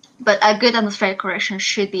 But a good atmospheric correction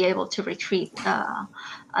should be able to retrieve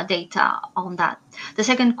data on that. The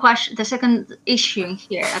second issue in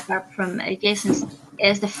here, apart from adjacency,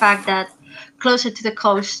 is the fact that closer to the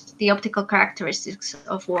coast, the optical characteristics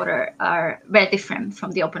of water are very different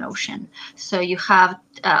from the open ocean. So you have,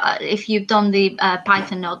 if you've done the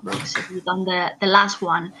Python notebooks, if you've done the last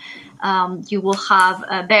one, you will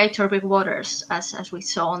have very turbid waters, as we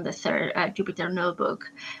saw on the third Jupyter notebook.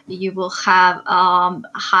 You will have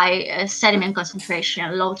high sediment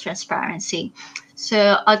concentration, low transparency.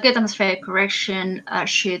 So a good atmospheric correction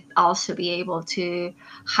should also be able to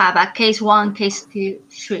have a case 1, case 2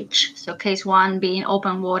 switch. So case 1 being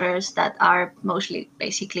open waters that are mostly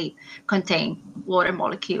basically contain water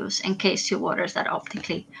molecules, and case 2 waters that are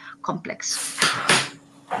optically complex.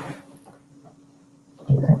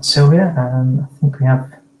 Thanks, Sylvia. I think we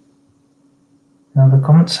have other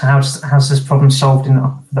comments. How's this problem solved in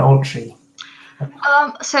the old tree?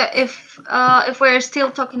 So if we're still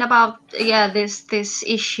talking about this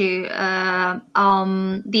issue,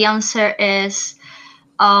 the answer is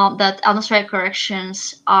that atmospheric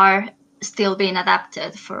corrections are still being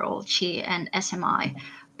adapted for OLCI and SMI,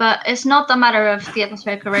 but it's not a matter of the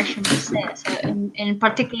atmospheric correction per se. So in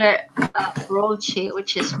particular for OLCI,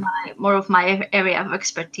 which is more of my area of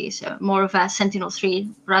expertise, so more of a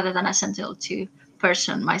Sentinel-3 rather than a Sentinel-2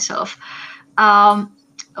 person myself.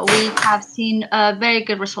 We have seen very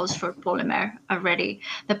good results for polymer already.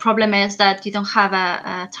 The problem is that you don't have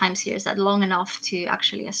a time series that long enough to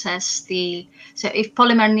actually assess so if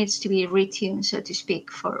polymer needs to be retuned, so to speak,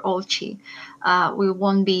 for OLCI, we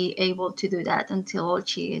won't be able to do that until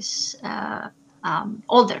OLCI is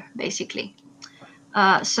older, basically.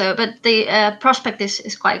 But the prospect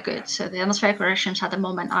is quite good. So the atmospheric corrections at the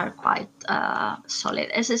moment are quite solid.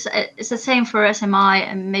 It's the same for SMI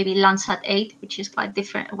and maybe Landsat 8, which is quite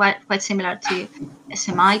different, quite similar to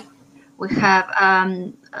SMI. We have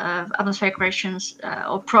atmospheric corrections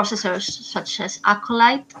or processors such as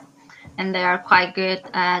Acolyte, and they are quite good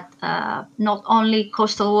at not only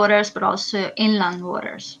coastal waters but also inland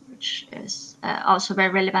waters, which is also very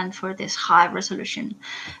relevant for this high resolution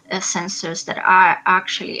sensors that are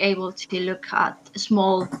actually able to look at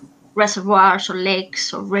small reservoirs or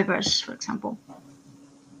lakes or rivers, for example.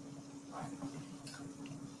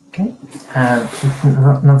 Okay,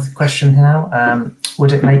 another question now.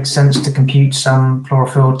 Would it make sense to compute some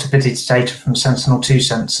chlorophyll turbidity data from Sentinel-2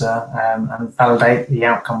 sensor and validate the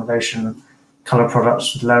outcome of ocean color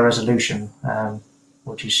products with low resolution?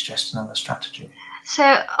 Would you suggest another strategy?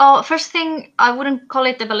 So first thing, I wouldn't call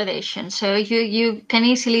it a validation. So you can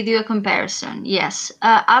easily do a comparison. Yes,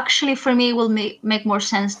 actually for me it will make more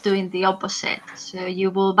sense doing the opposite. So you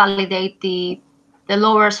will validate the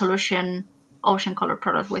lower resolution ocean color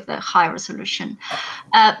product with a high resolution.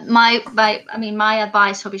 My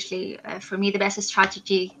advice, obviously, for me the best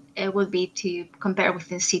strategy would be to compare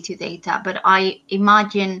with in situ data. But I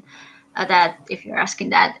imagine that if you're asking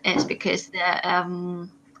that, is because the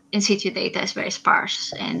in situ data is very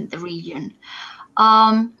sparse in the region.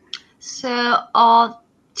 So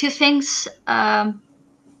two things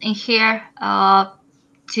in here.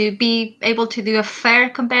 To be able to do a fair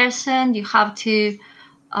comparison, you have to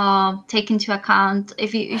take into account,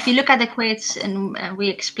 if you look at the quiz and we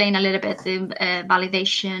explain a little bit the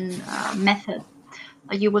validation method,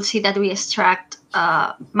 you will see that we extract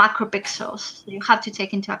macropixels. So you have to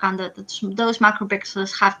take into account that those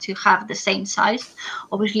macropixels have to have the same size,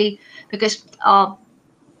 obviously, because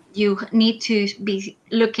you need to be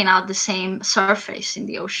looking at the same surface in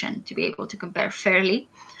the ocean to be able to compare fairly.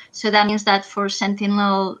 So that means that for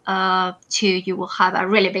Sentinel-2, you will have a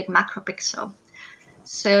really big macropixel.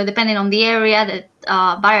 So depending on the area, the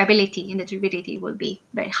variability in the turbidity will be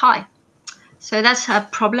very high. So that's a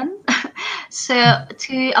problem. So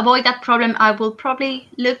to avoid that problem, I will probably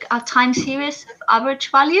look at time series of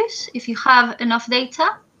average values if you have enough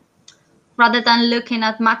data, rather than looking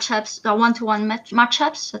at matchups, one-to-one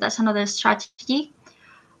matchups. So that's another strategy.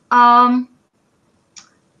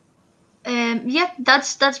 Yeah,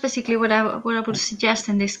 that's basically what I would suggest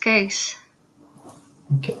in this case.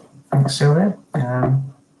 Okay, thanks, Sylvia. I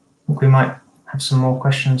think we might have some more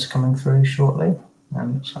questions coming through shortly.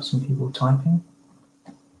 Looks like some people typing.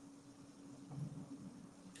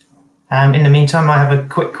 In the meantime, I have a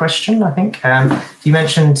quick question, I think. You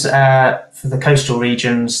mentioned for the coastal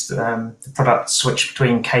regions, the product switch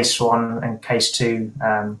between case 1 and case 2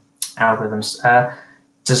 algorithms.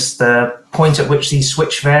 Does the point at which these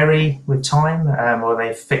switch vary with time, or are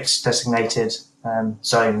they fixed designated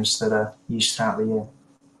zones that are used throughout the year?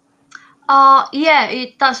 Yeah,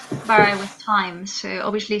 it does vary with time. So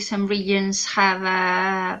obviously some regions have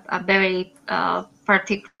a very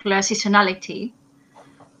particular seasonality.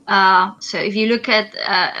 So if you look at,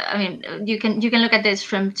 I mean, you can look at this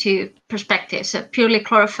from two perspectives. So purely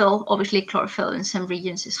chlorophyll, obviously chlorophyll in some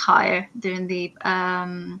regions is higher during the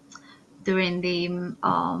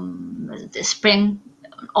spring,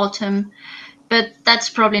 autumn. But that's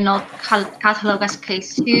probably not cataloged as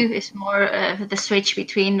case 2. It's more the switch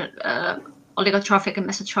between oligotrophic and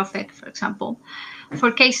mesotrophic, for example.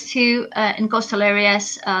 For case 2, in coastal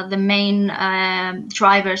areas, the main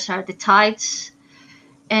drivers are the tides.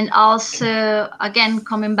 And also, again,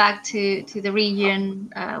 coming back to the region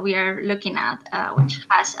we are looking at, which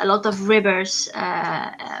has a lot of rivers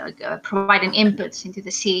providing inputs into the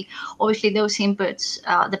sea. Obviously, those inputs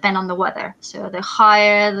depend on the weather. So the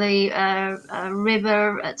higher the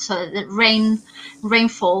river, so the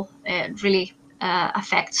rainfall really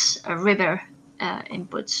affects river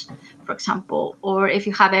inputs, for example. Or if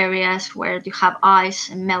you have areas where you have ice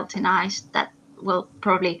and melting ice, that will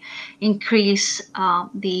probably increase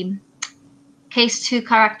the case 2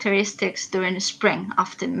 characteristics during the spring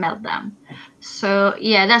after meltdown. So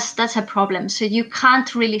yeah, that's a problem. So you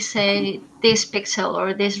can't really say this pixel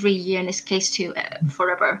or this region is case 2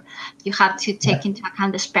 forever. You have to take into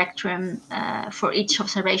account the spectrum for each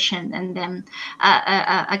observation, and then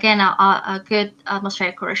again, a good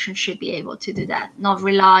atmospheric correction should be able to do that, not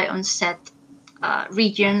rely on set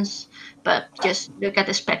regions, but just look at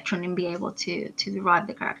the spectrum and be able to derive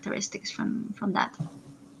the characteristics from that.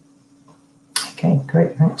 Okay,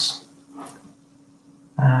 great, thanks.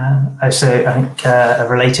 So I think a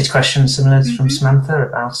related question similar from Samantha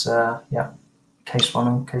about case 1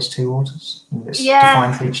 and case 2 waters. It's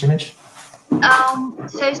defined for each image.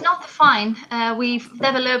 So it's not defined. We've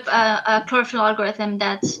developed a chlorophyll algorithm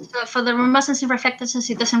that's for the remoteness and reflectances.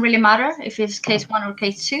 It doesn't really matter if it's case 1 or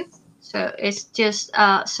case 2. So it's just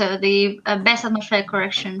so the best atmospheric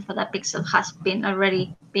correction for that pixel has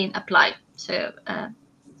already been applied. So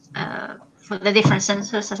for the different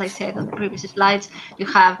sensors, as I said on the previous slides, you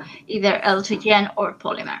have either L2Gen or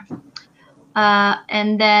polymer.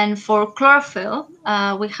 And then for chlorophyll,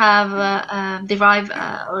 we have derived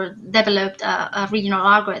or developed a regional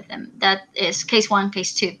algorithm that is case 1,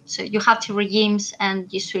 case 2. So you have 2 regimes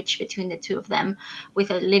and you switch between the 2 of them with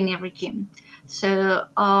a linear regime. So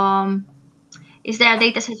is there a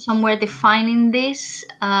dataset somewhere defining this?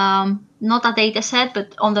 Not a dataset,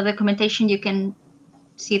 but on the documentation you can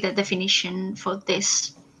see the definition for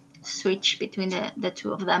this switch between the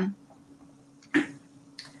 2 of them.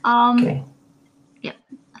 Okay. Yeah,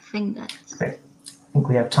 I think that's great. I think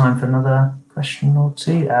we have time for another question or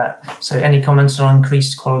 2. So any comments on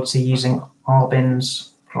increased quality using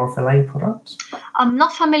Arbin's chlorophyll A products? I'm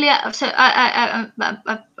not familiar. So I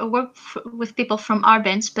work with people from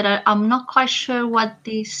Arbin's, but I'm not quite sure what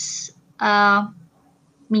this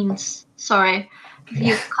means. Sorry.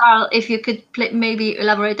 Carl, if you could maybe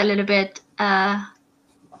elaborate a little bit.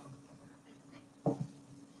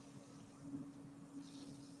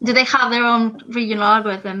 Do they have their own regional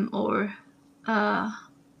algorithm or?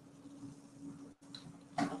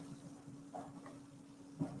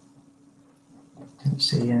 Didn't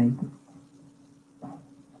see any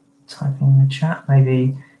typing in the chat.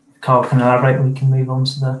 Maybe if Carl can elaborate, we can move on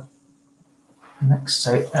to the next.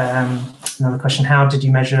 So another question: how did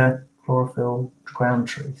you measure chlorophyll ground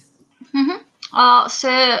truth? So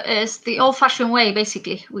it's the old-fashioned way.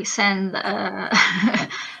 Basically, we send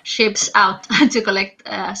ships out to collect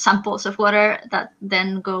samples of water that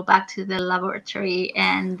then go back to the laboratory,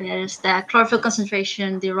 and there's the chlorophyll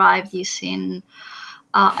concentration derived using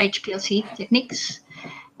HPLC techniques.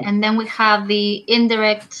 And then we have the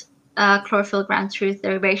indirect chlorophyll ground truth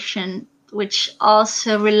derivation, which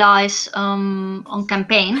also relies on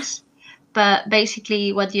campaigns. But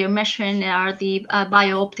basically, what you're measuring are the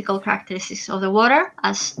biooptical characteristics of the water.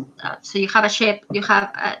 So you have a ship, you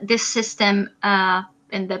have this system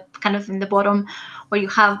in the bottom, where you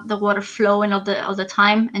have the water flowing all the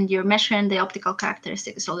time, and you're measuring the optical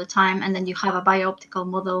characteristics all the time, and then you have a biooptical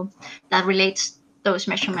model that relates those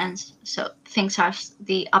measurements. So things are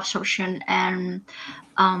the absorption and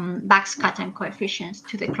backscattering coefficients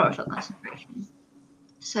to the chlorophyll concentration.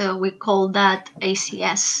 So we call that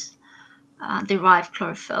ACS. Derived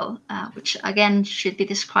chlorophyll, which again should be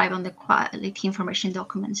described on the quality information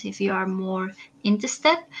documents if you are more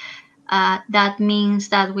interested. That means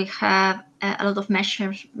that we have a lot of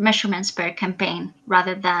measurements per campaign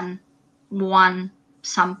rather than one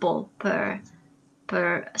sample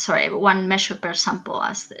one measure per sample,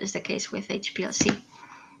 as is the case with HPLC.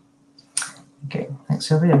 Okay, thanks,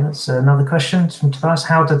 Sylvia. That's another question from Tobias.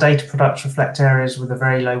 How do data products reflect areas with a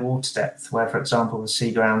very low water depth, where, for example, the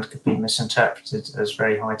sea ground could be misinterpreted as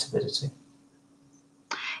very high turbidity?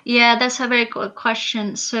 Yeah, that's a very good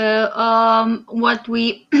question. So, what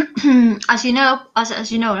we, as you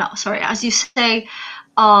say,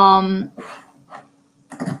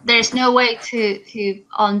 there's no way to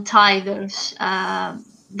untie those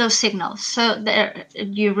signals. So there,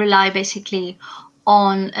 you rely basically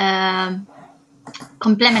on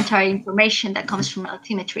complementary information that comes from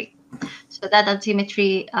altimetry. So that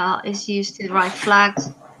altimetry is used to derive flags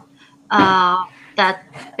that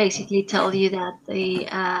basically tell you that the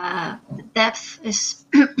depth is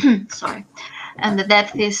sorry, and the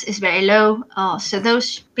depth is very low. So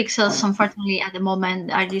those pixels, unfortunately, at the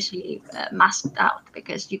moment are usually masked out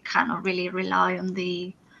because you cannot really rely on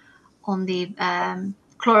the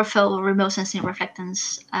chlorophyll or remote sensing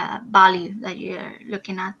reflectance value that you're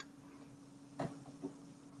looking at.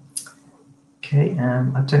 Okay,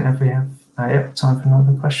 I don't know if we have time for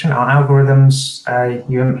another question. Are algorithms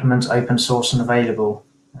you implement open source and available,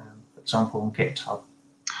 for example, on GitHub?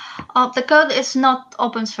 The code is not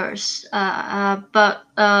open source, but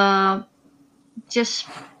just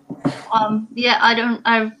don't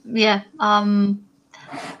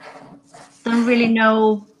really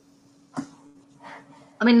know.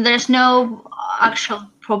 I mean, there's no actual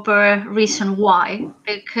proper reason why,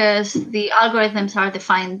 because the algorithms are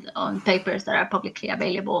defined on papers that are publicly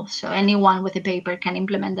available. So anyone with a paper can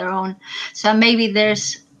implement their own. So maybe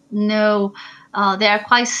there's no, they are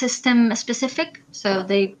quite system specific. So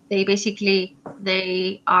they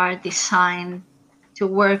are designed to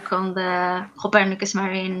work on the Copernicus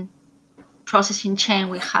marine processing chain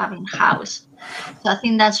we have in-house. So I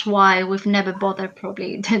think that's why we've never bothered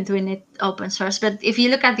probably doing it open source. But if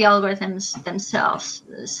you look at the algorithms themselves,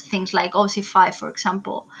 things like OC5, for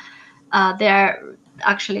example, they're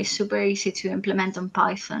actually super easy to implement on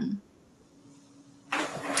Python.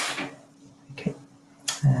 Okay,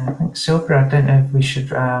 thanks, Silver. I don't know if we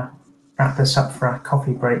should wrap this up for our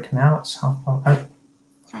coffee break now. It's 8:30.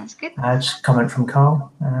 Sounds good. Just a comment from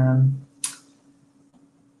Carl.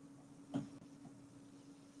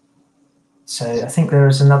 So I think there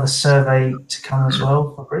is another survey to come as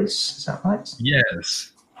well, Fabrice, is that right?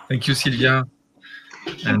 Yes. Thank you, Sylvia.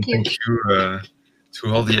 And thank you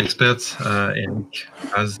to all the experts, Eric,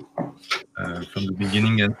 as from the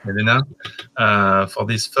beginning, and Helena, for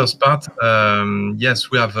this first part.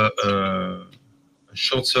 Yes, we have a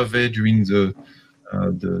short survey during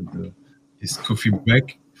this coffee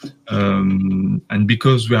break. And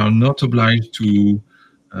because we are not obliged to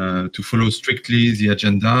follow strictly the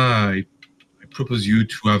agenda, I propose you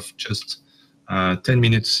to have just 10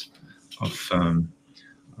 minutes of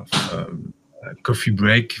coffee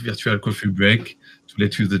break, virtual coffee break, to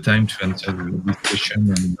let you the time to answer this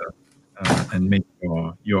question and make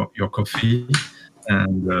your coffee.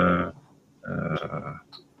 And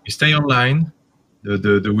you stay online.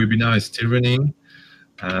 The webinar is still running,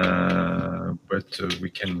 but we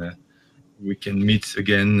can meet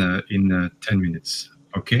again in 10 minutes.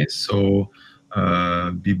 Okay, so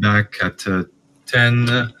be back at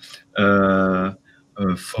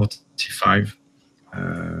 10:45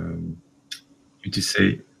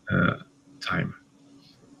 UTC time.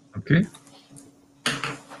 Okay.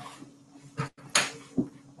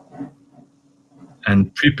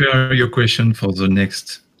 And prepare your question for the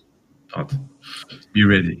next part. Be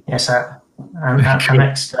ready. Yes, and our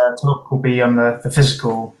next talk will be on the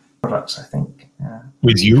physical products, I think.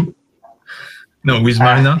 With you? No, with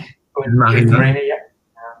Marina? With Marina, yeah.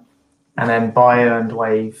 And then bio and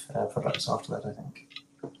wave products after that, I think.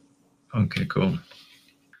 Okay, cool.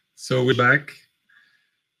 So we're back.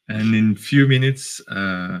 And in a few minutes,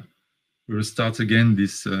 we'll start again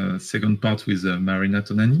this second part with Marina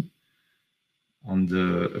Tonani on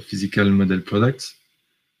the physical model products.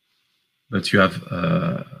 But you have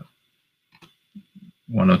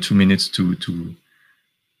 1 or 2 minutes to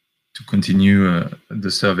continue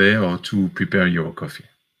the survey or to prepare your coffee.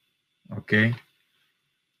 Okay.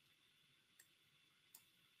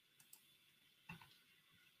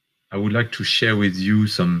 I would like to share with you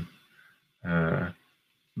some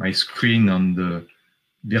my screen on the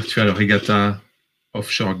virtual regatta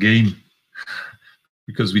offshore game,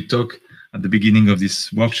 because we talked at the beginning of this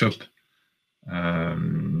workshop.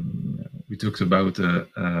 We talked about the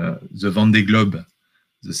Vendée Globe,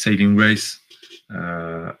 the sailing race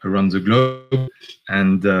around the globe,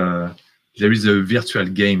 and there is a virtual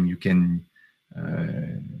game. You can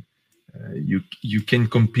you can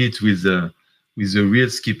compete with a real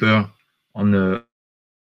skipper on a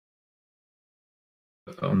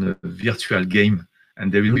virtual game, and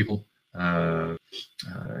there will be people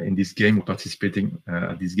in this game, participating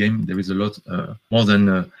at this game. There is a lot, more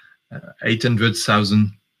than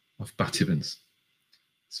 800,000 of participants.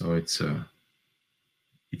 So it's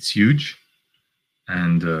huge,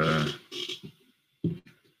 and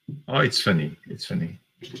oh, it's funny. It's funny.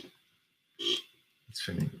 It's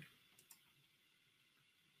funny.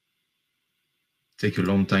 Take a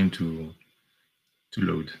long time to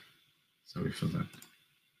load. Sorry for that.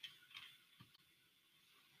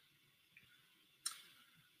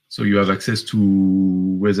 So you have access to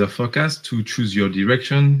weather forecast to choose your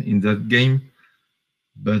direction in that game,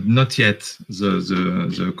 but not yet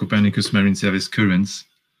the Copernicus Marine Service currents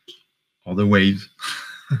or the wave.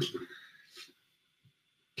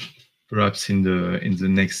 Perhaps in the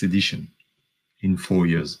next edition, in 4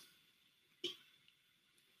 years.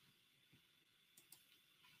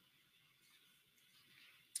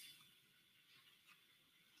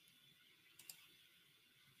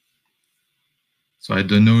 So I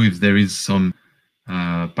don't know if there is some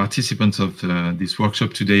participants of this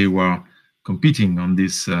workshop today who are competing on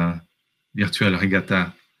this virtual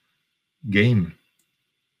regatta game.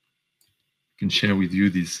 I can share with you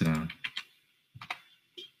this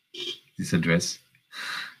this address.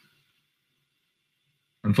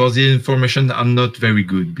 And for the information, I'm not very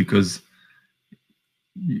good because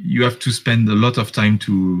you have to spend a lot of time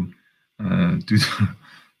to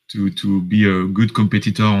be a good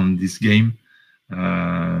competitor on this game,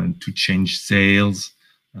 to change sails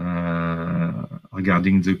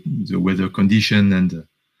regarding the weather condition, and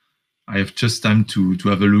I have just time to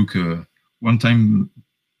have a look one time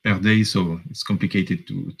per day, so it's complicated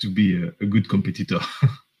to be a good competitor.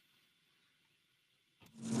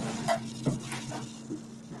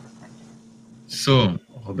 So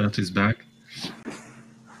Roberto is back.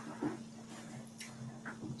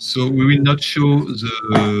 So we will not show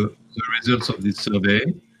the results of this survey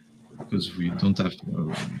because we don't have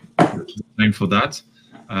time for that.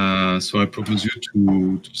 So I propose you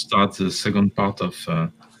to start the second part of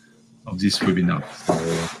this webinar. So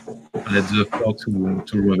I'll let the floor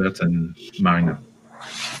to Robert and Marina.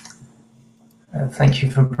 Thank you,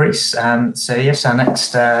 Fabrice. So yes, our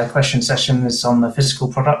next question session is on the physical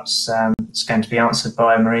products. It's going to be answered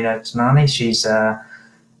by Marina Tanani. She's the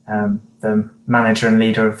manager and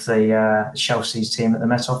leader of the Chelsea's team at the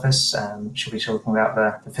Met Office. She'll be talking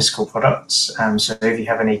about the physical products. So if you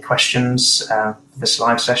have any questions for this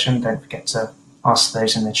live session, don't forget to ask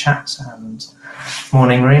those in the chat. And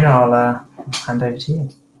morning, Marina. I'll hand over to you.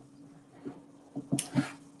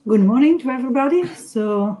 Good morning to everybody.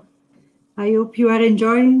 So I hope you are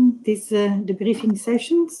enjoying this debriefing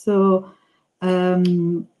session. So I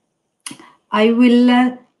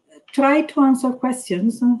will try to answer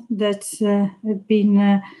questions that have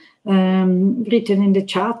been written in the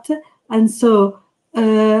chat. And so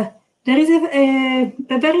there is a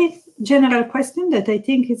very general question that I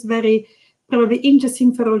think is very probably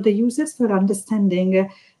interesting for all the users for understanding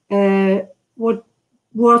how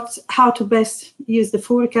to best use the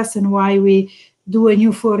forecast and why we do a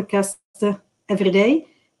new forecast every day.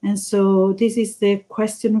 And so this is the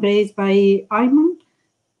question raised by Ayman.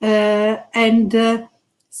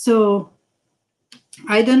 So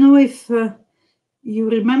I don't know if you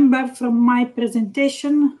remember from my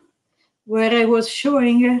presentation where I was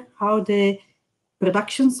showing how the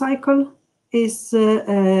production cycle is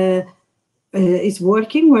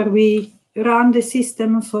working, where we run the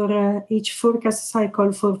system for each forecast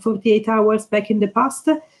cycle for 48 hours back in the past,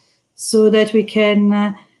 so that we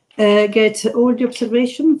can get all the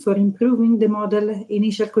observation for improving the model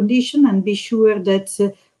initial condition and be sure that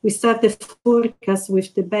we start the forecast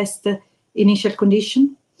with the best initial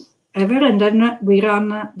condition ever, and then we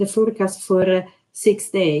run the forecast for 6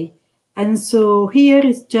 days. And so here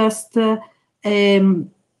is just a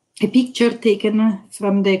picture taken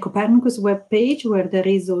from the Copernicus web page, where there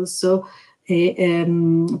is also a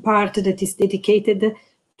part that is dedicated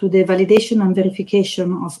to the validation and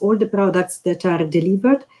verification of all the products that are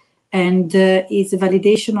delivered, and is a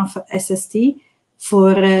validation of SST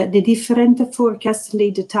for the different forecast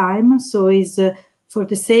lead time. So is for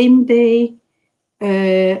the same day,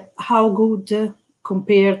 how good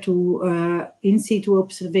compared to in situ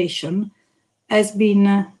observation has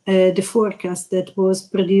been the forecast that was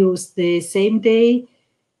produced the same day,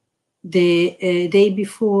 the day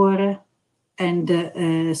before, and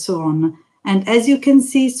so on. And as you can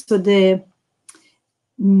see, so the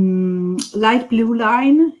light blue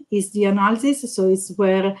line is the analysis. So it's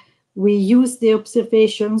where we use the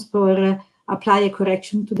observations for apply a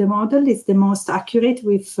correction to the model. It's the most accurate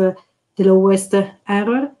with the lowest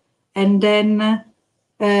error. And then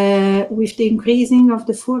with the increasing of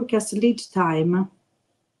the forecast lead time,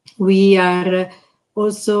 we are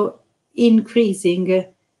also increasing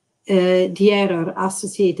the error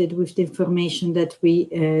associated with the information that we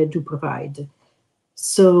do provide.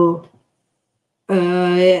 So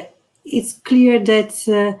it's clear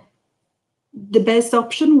that the best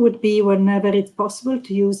option would be, whenever it's possible,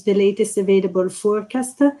 to use the latest available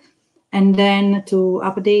forecast and then to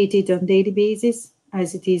update it on daily basis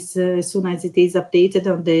as it is, as soon as it is updated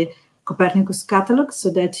on the Copernicus catalog, so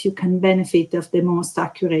that you can benefit of the most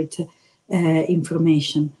accurate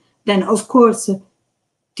information. Then, of course,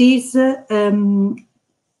 this validation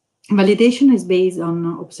is based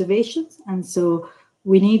on observations, and so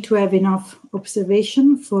we need to have enough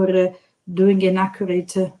observation for doing an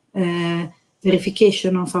accurate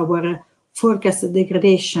verification of our forecast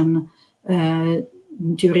degradation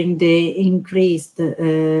during the increased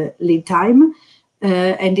lead time,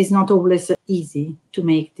 and it's not always easy to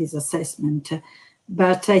make this assessment.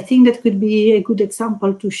 But I think that could be a good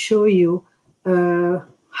example to show you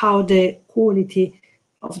how the quality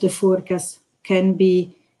of the forecast can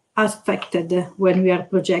be affected when we are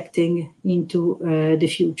projecting into the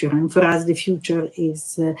future. And for us, the future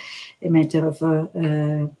is a matter of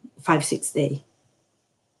 5-6 days.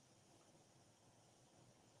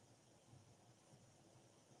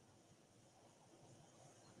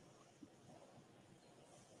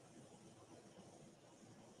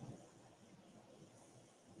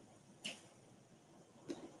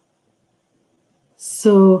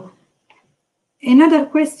 So another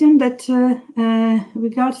question that we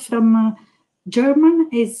got from German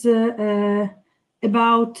is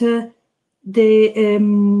about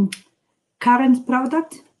the current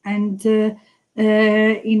product, and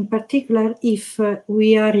in particular if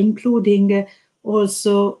we are including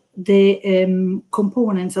also the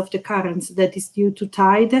components of the currents that is due to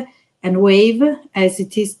tide and wave, as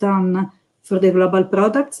it is done for the global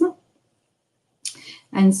products.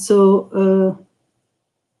 And so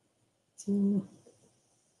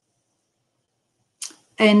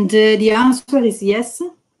the answer is yes.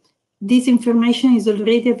 This information is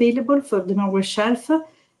already available for the Norway Shelf,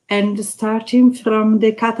 and starting from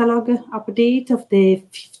the catalog update of the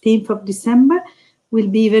 15th of December will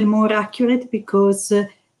be even more accurate, because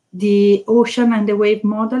the ocean and the wave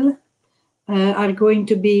model are going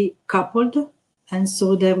to be coupled, and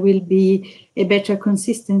so there will be a better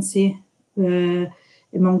consistency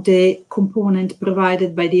among the component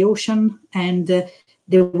provided by the ocean and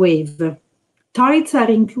the wave. Tides are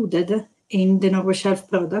included in the Norway Shelf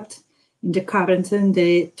product, in the currents and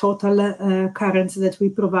the total currents that we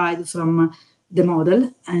provide from the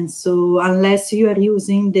model. And so unless you are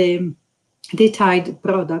using the tide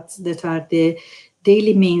products that are the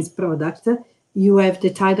daily means product, you have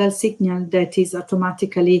the tidal signal that is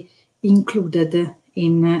automatically included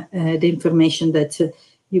in the information that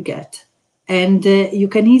you get. And you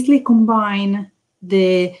can easily combine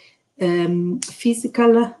the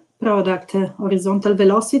physical product horizontal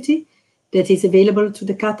velocity that is available to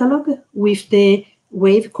the catalog with the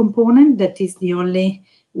wave component that is the only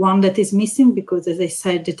one that is missing, because, as I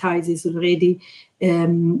said, the tides is already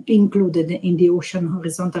included in the ocean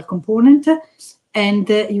horizontal component, and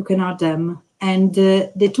you can add them. And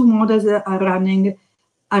the two models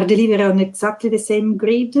are delivered on exactly the same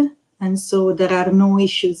grid, and so there are no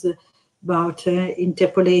issues about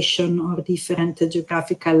interpolation or different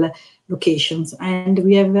geographical locations. And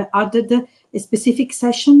we have added a specific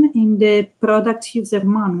session in the product user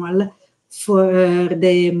manual for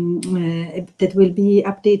the that will be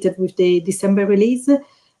updated with the December release,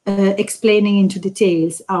 explaining into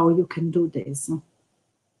details how you can do this.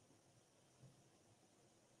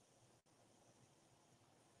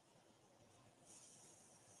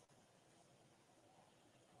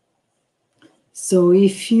 So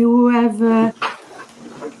if you have,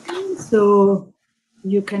 so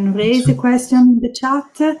you can raise a question in the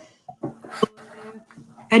chat.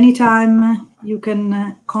 Anytime you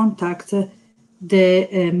can contact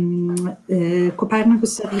the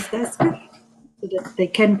Copernicus service desk, so that they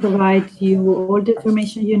can provide you all the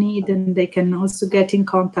information you need, and they can also get in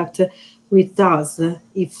contact with us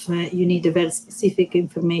if you need a very specific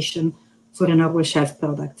information for an Norway Shelf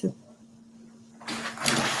product.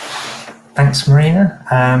 Thanks, Marina.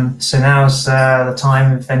 So now's the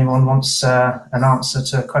time if anyone wants an answer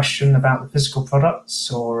to a question about the physical products,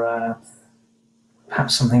 or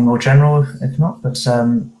perhaps something more general, if not. But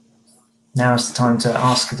now's the time to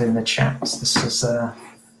ask it in the chat. This is the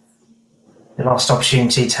last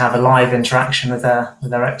opportunity to have a live interaction with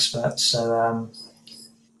our experts. So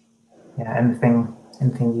yeah, anything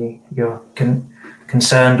you're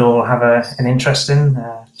concerned or have an interest in,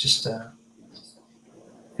 just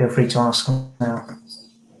feel free to ask now.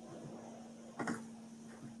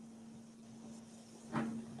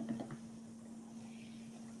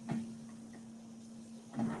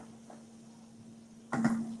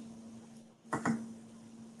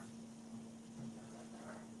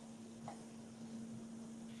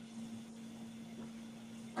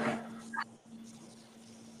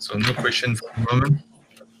 So no question for the moment.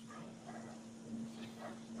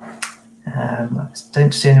 I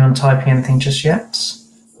don't see anyone typing anything just yet.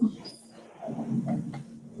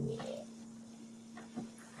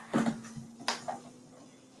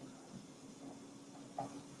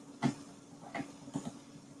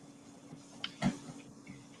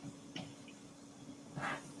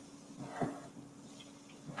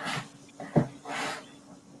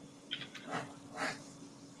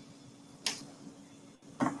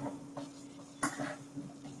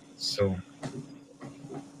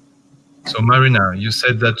 So Marina, you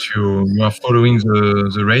said that you are following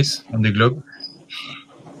the race on the globe.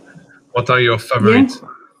 What are your favorite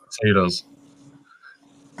sailors?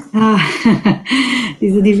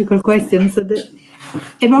 It's a difficult question. So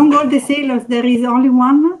among all the sailors, there is only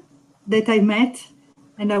one that I met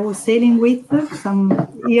and I was sailing with some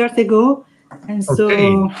years ago. And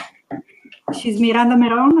so she's Miranda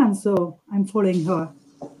Meron, and so I'm following her.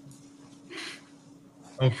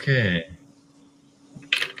 Okay.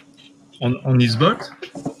 On his boat?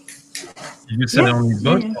 Did you sail on his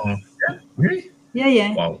boat? Yeah. Or? Yeah, really?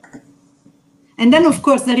 Yeah. Wow. And then, of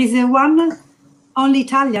course, there is one only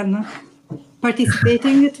Italian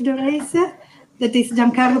participating to the race. That is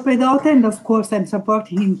Giancarlo Pedote, and of course, I'm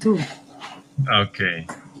supporting him too. Okay.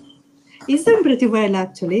 He's doing pretty well,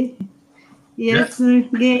 actually. He has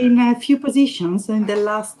gained a few positions in the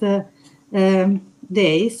last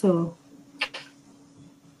day, so.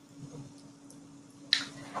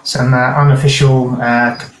 Some unofficial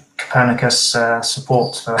Copernicus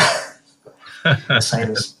support for the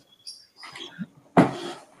sailors.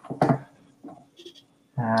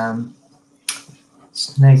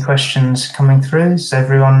 No questions coming through. So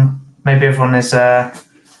maybe everyone is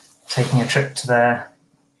taking a trip to their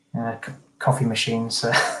coffee machines.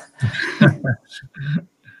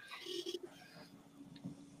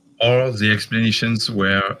 All the explanations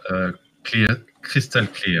were crystal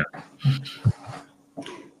clear.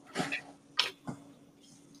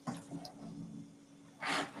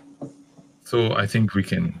 So I think we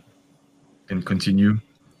can continue.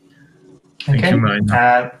 Thank you,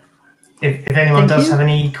 Marina. If anyone does have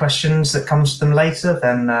any questions that comes to them later,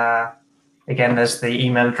 then again, there's the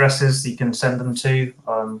email addresses you can send them to,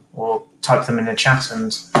 or type them in the chat,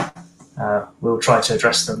 and we'll try to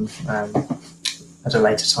address them at a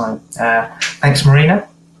later time. Thanks, Marina.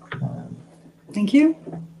 Thank you.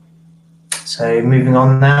 So moving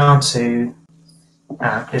on now to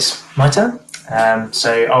it's my turn.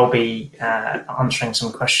 So I'll be answering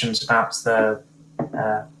some questions about the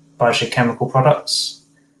biogeochemical products.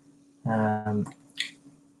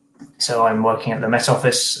 So I'm working at the Met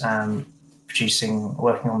Office,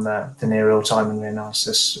 working on the near real-time and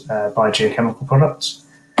analysis biogeochemical products.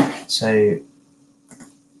 So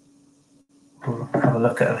we'll have a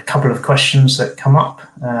look at a couple of questions that come up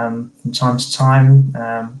from time to time.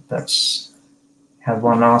 Have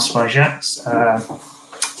one asked by Jacques.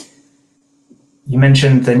 You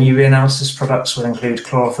mentioned the new reanalysis products will include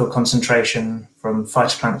chlorophyll concentration from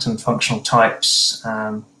phytoplankton functional types.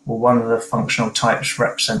 Will one of the functional types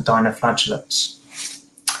represent dinoflagellates?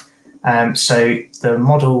 So the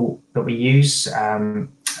model that we use,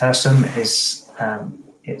 ERSM, is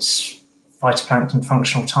its phytoplankton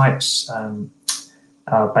functional types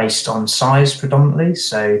are based on size predominantly.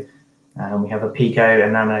 So we have a pico, a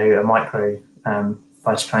nano, a micro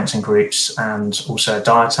phytoplankton groups, and also a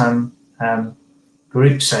diatom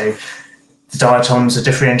group. So the diatoms are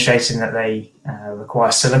differentiated in that they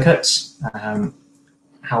require silicates.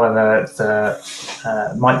 However, the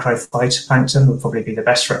microphytoplankton would probably be the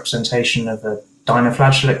best representation of a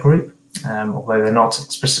dinoflagellate group, although they're not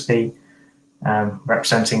explicitly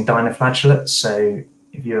representing dinoflagellates. So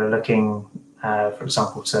if you're looking, for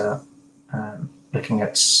example, to looking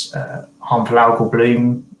at harmful algal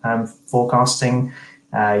bloom forecasting,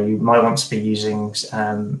 you might want to be using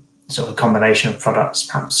sort of a combination of products,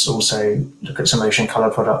 perhaps also look at some ocean color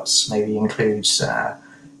products, maybe includes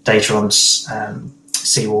data on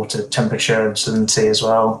seawater temperature and salinity as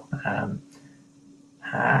well.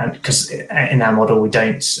 Because in our model, we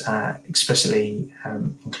don't explicitly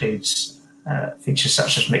include features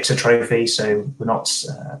such as mixotrophy, so we're not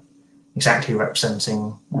exactly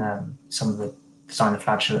representing some of the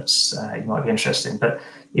dinoflagellates you might be interested in. But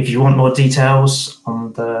if you want more details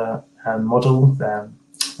on the model,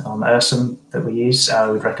 on ERSM that we use, I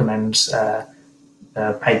would recommend a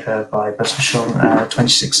paper by Buttershon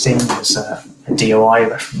 2016. There's a DOI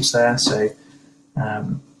reference there. So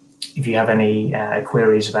if you have any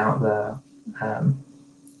queries about the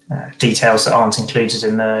details that aren't included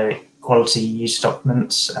in the quality use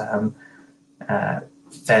documents,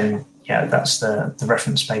 then yeah, that's the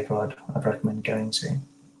reference paper I'd recommend going to.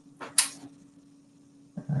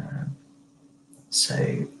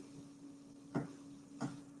 So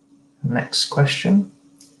next question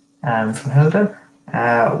from Hilda.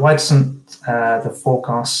 Why doesn't the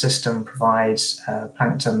forecast system provide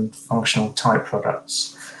plankton functional type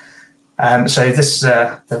products? So this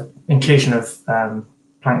the inclusion of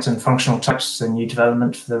plankton functional types is a new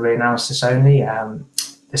development for the reanalysis only.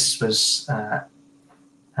 This was a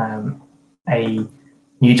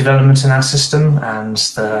new development in our system, and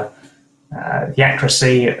the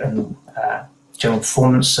accuracy and general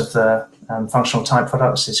performance of the functional type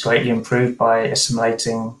products is greatly improved by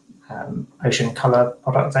assimilating ocean color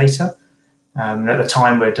product data. At the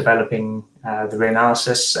time we're developing the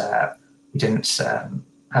reanalysis, we didn't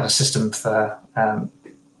have a system for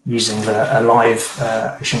using a live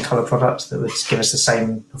ocean color product that would give us the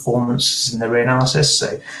same performance as in the reanalysis.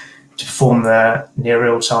 So to perform the near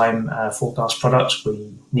real-time forecast product,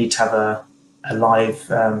 we need to have a live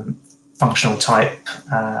functional type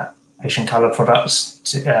ocean color products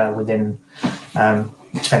within,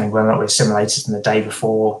 depending whether or not we're simulated in the day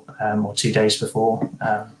before or 2 days before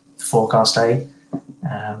the forecast day.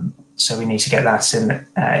 So we need to get that in.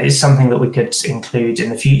 It's something that we could include in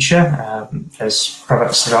the future. There's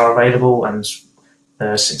products that are available, and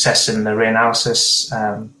the success in the reanalysis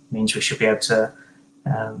means we should be able to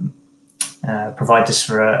provide this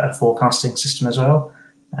for a forecasting system as well.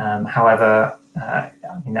 However, I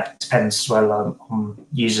mean, that depends as well on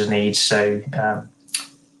user needs. So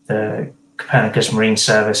the Copernicus Marine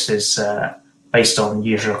Service is based on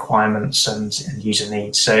user requirements and user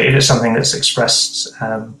needs. So if it's something that's expressed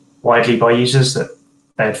widely by users that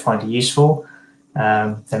they'd find it useful,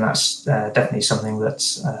 then that's definitely something that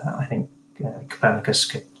I think Copernicus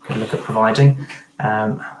could look at providing.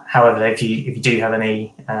 However, if you do have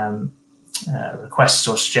any requests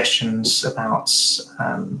or suggestions about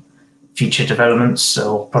future developments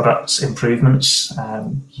or product improvements,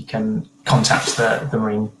 you can contact the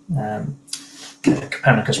Marine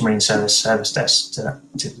Copernicus Marine Service desk to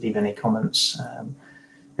leave any comments.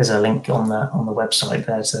 There's a link on the website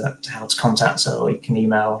there to how to contact us, or you can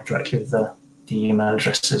email directly with the email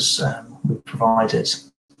addresses we've provided.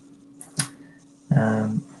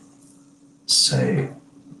 So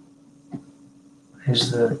here's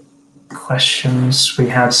the questions we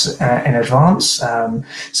had in advance.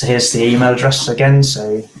 So here's the email address again.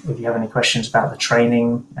 So if you have any questions about the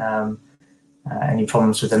training, any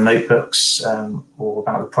problems with the notebooks, or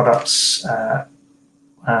about the products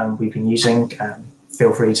we've been using,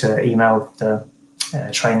 feel free to email the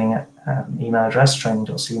training email address,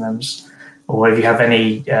 training.cmems, or if you have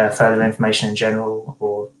any further information in general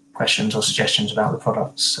or questions or suggestions about the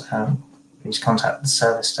products, please contact the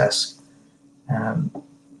service desk. And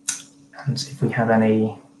if we have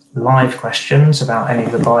any live questions about any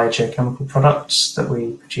of the biogeochemical products that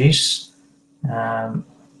we produce,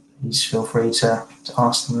 please feel free to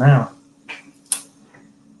ask them now.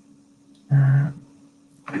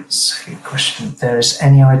 So, question: if there is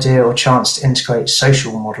any idea or chance to integrate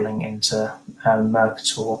social modelling into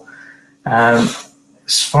Mercator?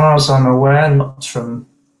 As far as I'm aware, not from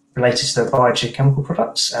related to the biogeochemical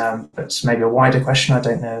products, but maybe a wider question. I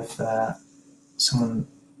don't know if someone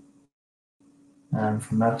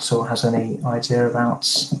from Mercator has any idea about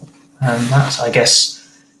that. I guess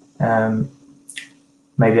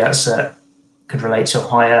maybe that's could relate to a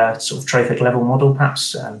higher sort of trophic level model,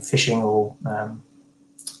 perhaps fishing or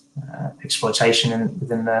exploitation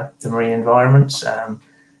within the marine environment.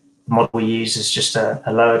 The model we use is just a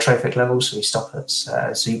lower trophic level, so we stop at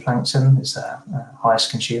zooplankton as the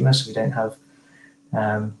highest consumer, so we don't have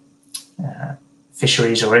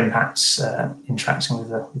fisheries or impacts interacting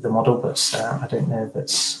with the model, but I don't know if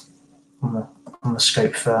it's on the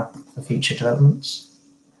scope for future developments.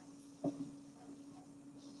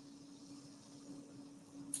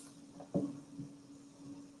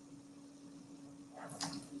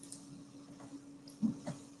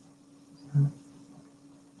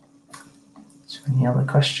 Any other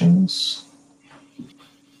questions?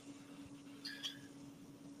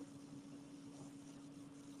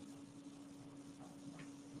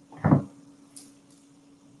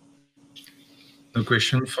 No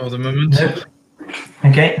question for the moment. Nope.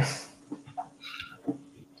 Okay.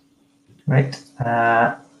 Great.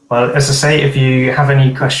 Well, as I say, if you have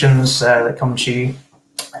any questions that come to you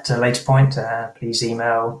at a later point, please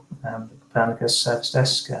email the Copernicus service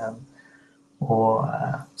desk or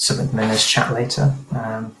submit them in this chat later.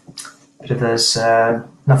 But if there's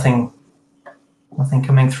nothing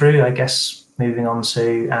coming through, I guess moving on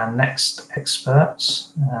to our next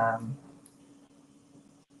experts,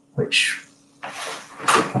 which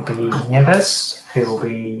will be Nieves, who will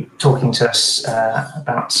be talking to us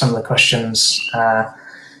about some of the questions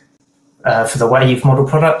for the wave model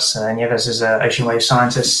products. Nieves is an ocean wave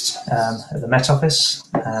scientist at the Met Office.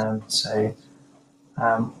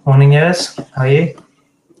 Morning, Nieves. How are you?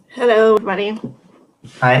 Hello, everybody.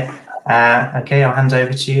 Hi. Okay, I'll hand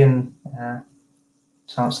over to you and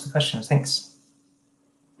to answer the questions. Thanks.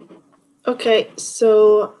 Okay,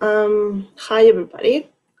 so hi, everybody.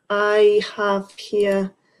 I have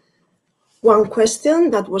here one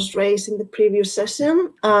question that was raised in the previous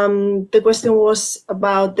session. The question was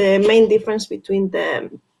about the main difference between the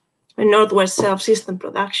Northwest self-system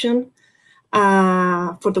production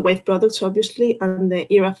for the wave products, obviously, and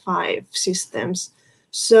the ERA 5 systems.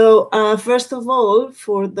 So first of all,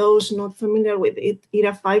 for those not familiar with it,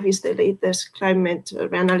 ERA 5 is the latest climate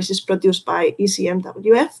reanalysis produced by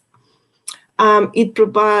ECMWF. It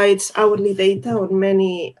provides hourly data on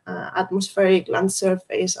many atmospheric, land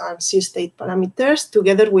surface, and sea state parameters,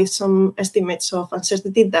 together with some estimates of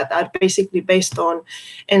uncertainty that are basically based on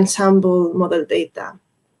ensemble model data.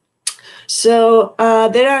 So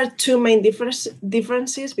there are two main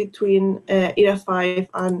differences between ERA 5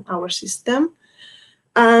 and our system.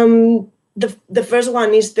 The first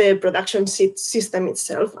one is the production system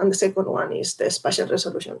itself, and the second one is the spatial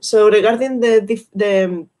resolution. So regarding the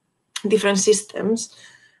different systems,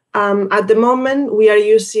 at the moment we are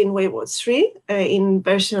using WaveWatch 3 in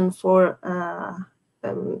version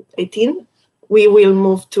 4.18. We will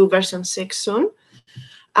move to version 6 soon.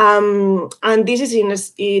 And this is in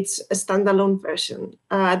its standalone version.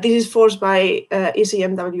 This is forced by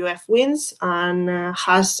ECMWF winds and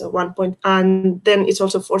has 1 point, and then it's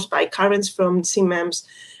also forced by currents from CMEM's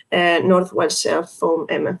Northwest Shelf foam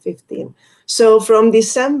MM15. So from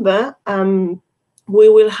December, we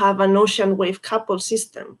will have an ocean wave couple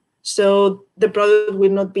system. So the product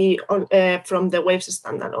will not be on, from the waves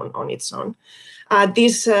standalone on its own.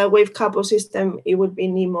 This wave couple system, it will be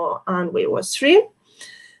NEMO and WaveWatch 3.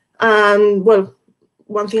 And well,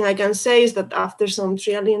 one thing I can say is that after some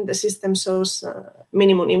trialing, the system shows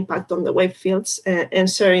minimum impact on the wave fields,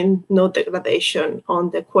 ensuring no degradation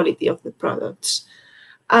on the quality of the products.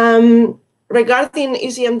 Regarding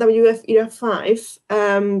ECMWF ERA 5,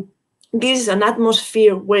 this is an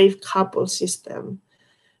atmosphere wave couple system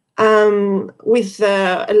with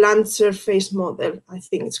a land surface model. I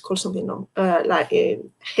think it's called something like a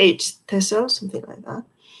H-TESEL, something like that.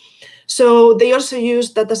 So they also use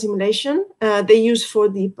data simulation. They use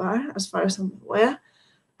 4D bar, as far as I'm aware,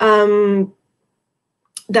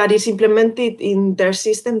 that is implemented in their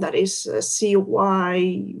system, that is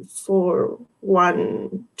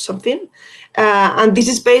CY41 something. And this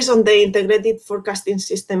is based on the integrated forecasting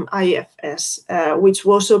system IFS, which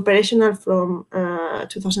was operational from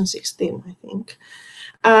 2016, I think.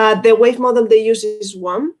 The wave model they use is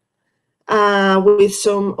WAM, with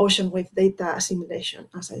some ocean wave data simulation,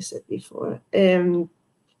 as I said before.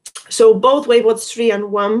 So both WaveWatch 3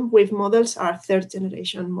 and WAM wave models are third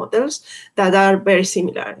generation models that are very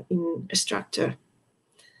similar in structure.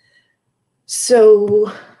 So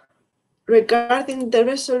regarding the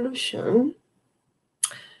resolution,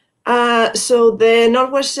 so the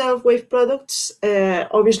Northwest Shelf wave products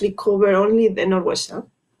obviously cover only the Northwest Shelf.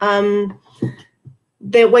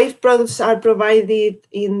 The wave products are provided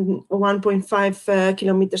in 1.5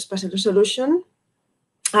 kilometer spatial resolution.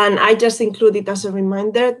 And I just included as a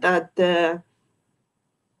reminder that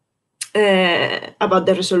about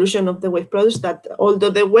the resolution of the wave products, that although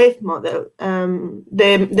the wave model,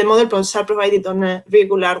 the model products are provided on a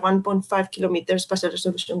regular 1.5 kilometer spatial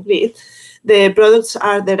resolution grid, the products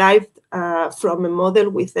are derived from a model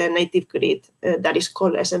with a native grid that is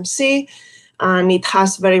called SMC, and it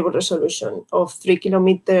has variable resolution of 3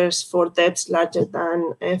 kilometers for depths larger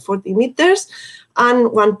than 40 meters,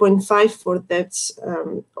 and 1.5 for depths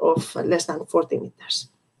of less than 40 meters.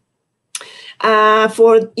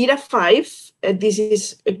 For ERA 5, this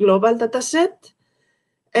is a global data set.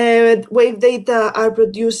 Wave data are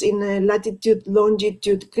produced in a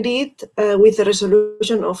latitude-longitude grid with a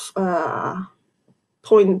resolution of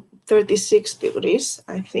 0.36 degrees,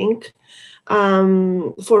 I think,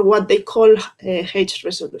 for what they call H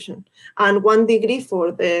resolution, and 1 degree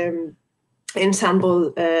for the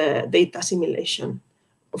ensemble data simulation,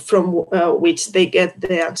 from which they get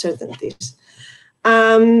the uncertainties.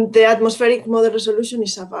 The atmospheric model resolution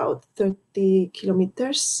is about 30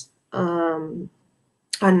 kilometers and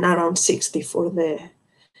around 60 for the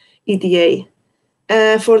EDA.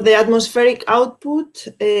 For the atmospheric output,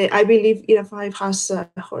 I believe ERA 5 has a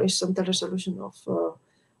horizontal resolution of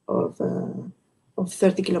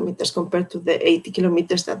 30 kilometers compared to the 80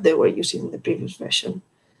 kilometers that they were using in the previous version.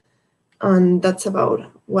 And that's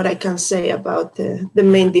about what I can say about the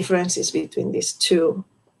main differences between these two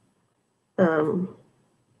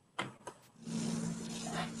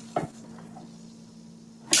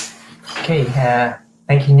Okay,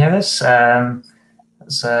 thank you, Nieves.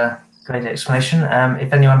 That's a great explanation.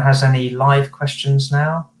 If anyone has any live questions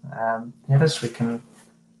now, Nieves, we can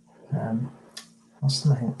ask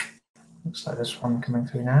them. I think looks like there's one coming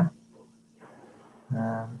through now.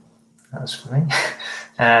 That was for me.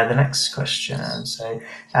 The next question. So,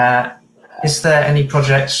 is there any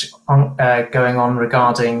projects going on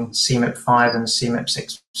regarding CMIP5 and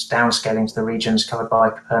CMIP6 downscaling to the regions covered by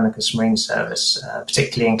Copernicus Marine Service,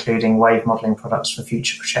 particularly including wave modeling products for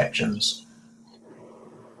future projections?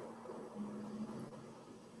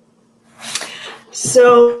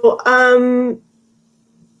 So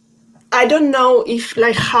I don't know if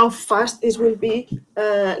how fast this will be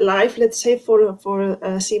live, let's say, for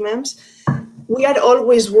CMEMS. We are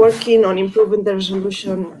always working on improving the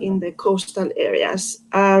resolution in the coastal areas.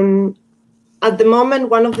 At the moment,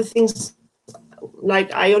 one of the things,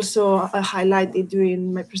 like I also highlighted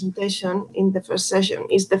during my presentation in the first session,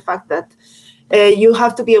 is the fact that you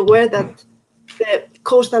have to be aware that the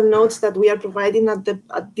coastal nodes that we are providing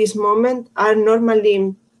at this moment are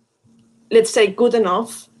normally, let's say, good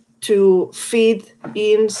enough to feed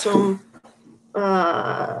in some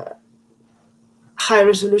high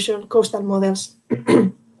resolution coastal models.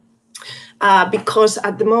 Because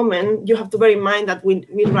at the moment, you have to bear in mind that we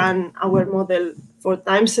run our model 4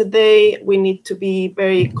 times a day. We need to be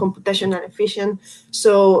very computational efficient.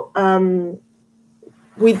 So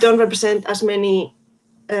we don't represent as many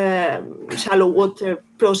shallow water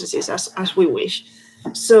processes as we wish.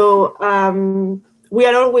 So we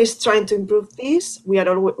are always trying to improve this. We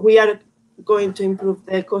are going to improve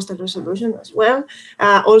the coastal resolution as well.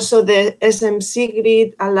 Also, the SMC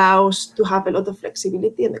grid allows to have a lot of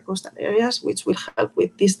flexibility in the coastal areas, which will help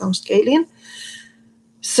with this downscaling.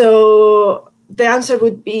 So the answer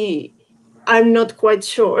would be, I'm not quite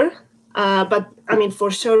sure, but I mean, for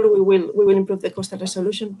sure we will improve the coastal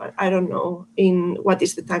resolution. But I don't know in what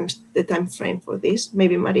is the time frame for this.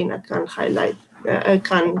 Maybe Marina can highlight,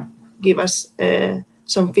 can give us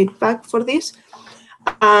some feedback for this.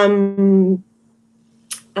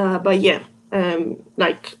 But yeah,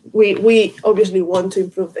 like we obviously want to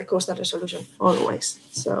improve the coastal resolution always.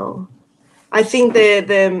 So I think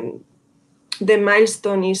the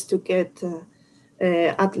milestone is to get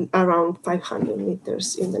at around 500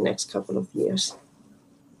 meters in the next couple of years.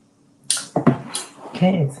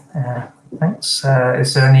 Okay, thanks.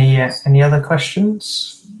 Is there any other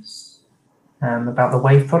questions about the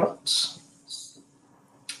wave products?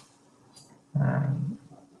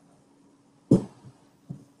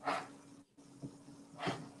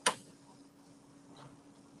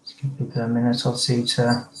 Give people a minute or two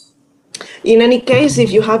to... In any case,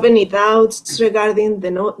 if you have any doubts regarding the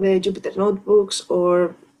Jupyter notebooks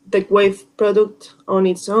or the wave product on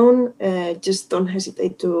its own, just don't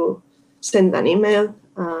hesitate to send an email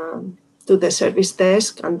to the service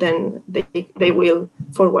desk, and then they will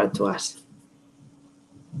forward to us.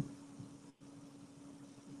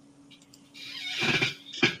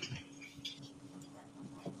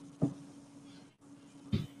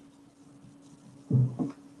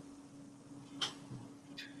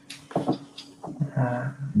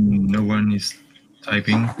 No one is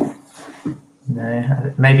typing.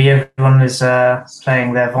 No, maybe everyone is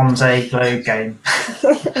playing their Vonze Globe game.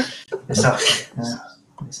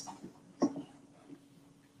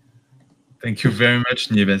 Thank you very much,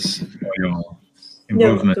 Nieves, for your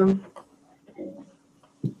involvement.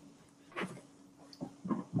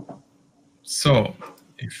 So,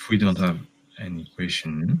 if we don't have any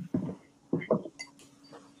question,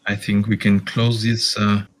 I think we can close this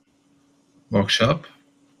workshop.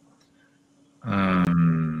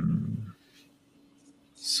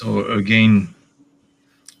 So again,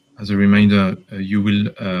 as a reminder, you will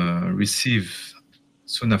receive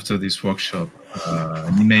soon after this workshop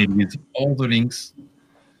an email with all the links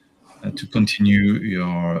to continue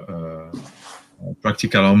your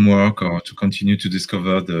practical homework or to continue to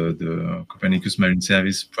discover the Copernicus Marine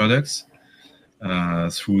Service products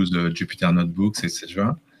through the Jupyter notebooks,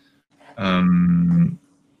 etc.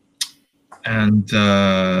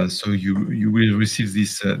 So you will receive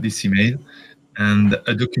this email and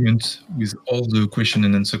a document with all the question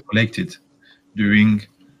and answer collected during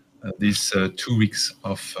this 2 weeks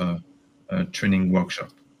of training workshop.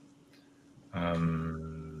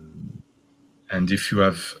 And if you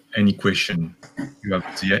have any question, you have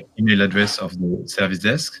the email address of the service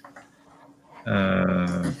desk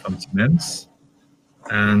from CMEMS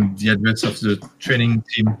and the address of the training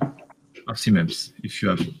team of CMEMS if you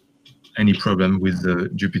have any problem with the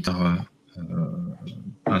Jupyter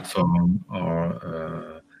platform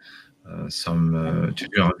or some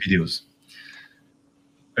tutorial videos.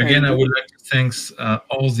 Again, I would like to thanks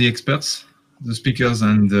all the experts, the speakers,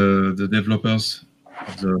 and the developers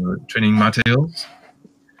of the training materials,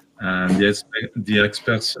 and the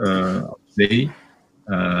experts of today,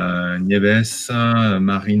 Nieves,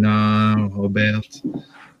 Marina, Robert,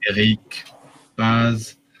 Eric,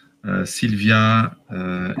 Paz, Sylvia,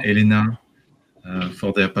 Elena,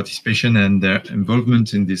 for their participation and their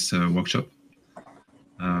involvement in this workshop.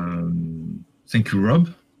 Thank you, Rob,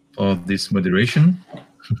 for this moderation.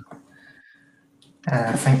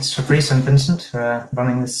 Thanks, Fabrice and Vincent, for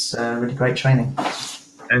running this really great training.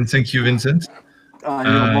 And thank you, Vincent.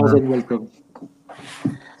 You're more than welcome.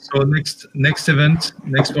 So next event,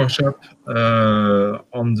 next workshop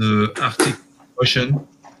on the Arctic Ocean.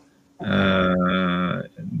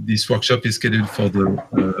 This workshop is scheduled for the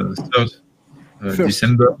 3rd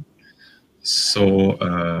December. So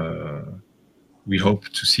we hope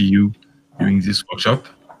to see you during this workshop.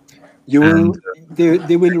 You will,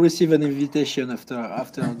 they will receive an invitation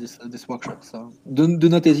after this workshop. So do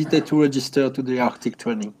not hesitate to register to the Arctic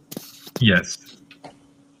training. Yes,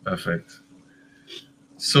 perfect.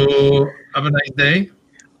 So have a nice day,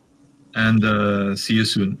 and see you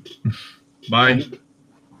soon. Bye.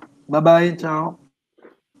 Bye-bye. Ciao.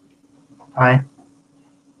 Bye.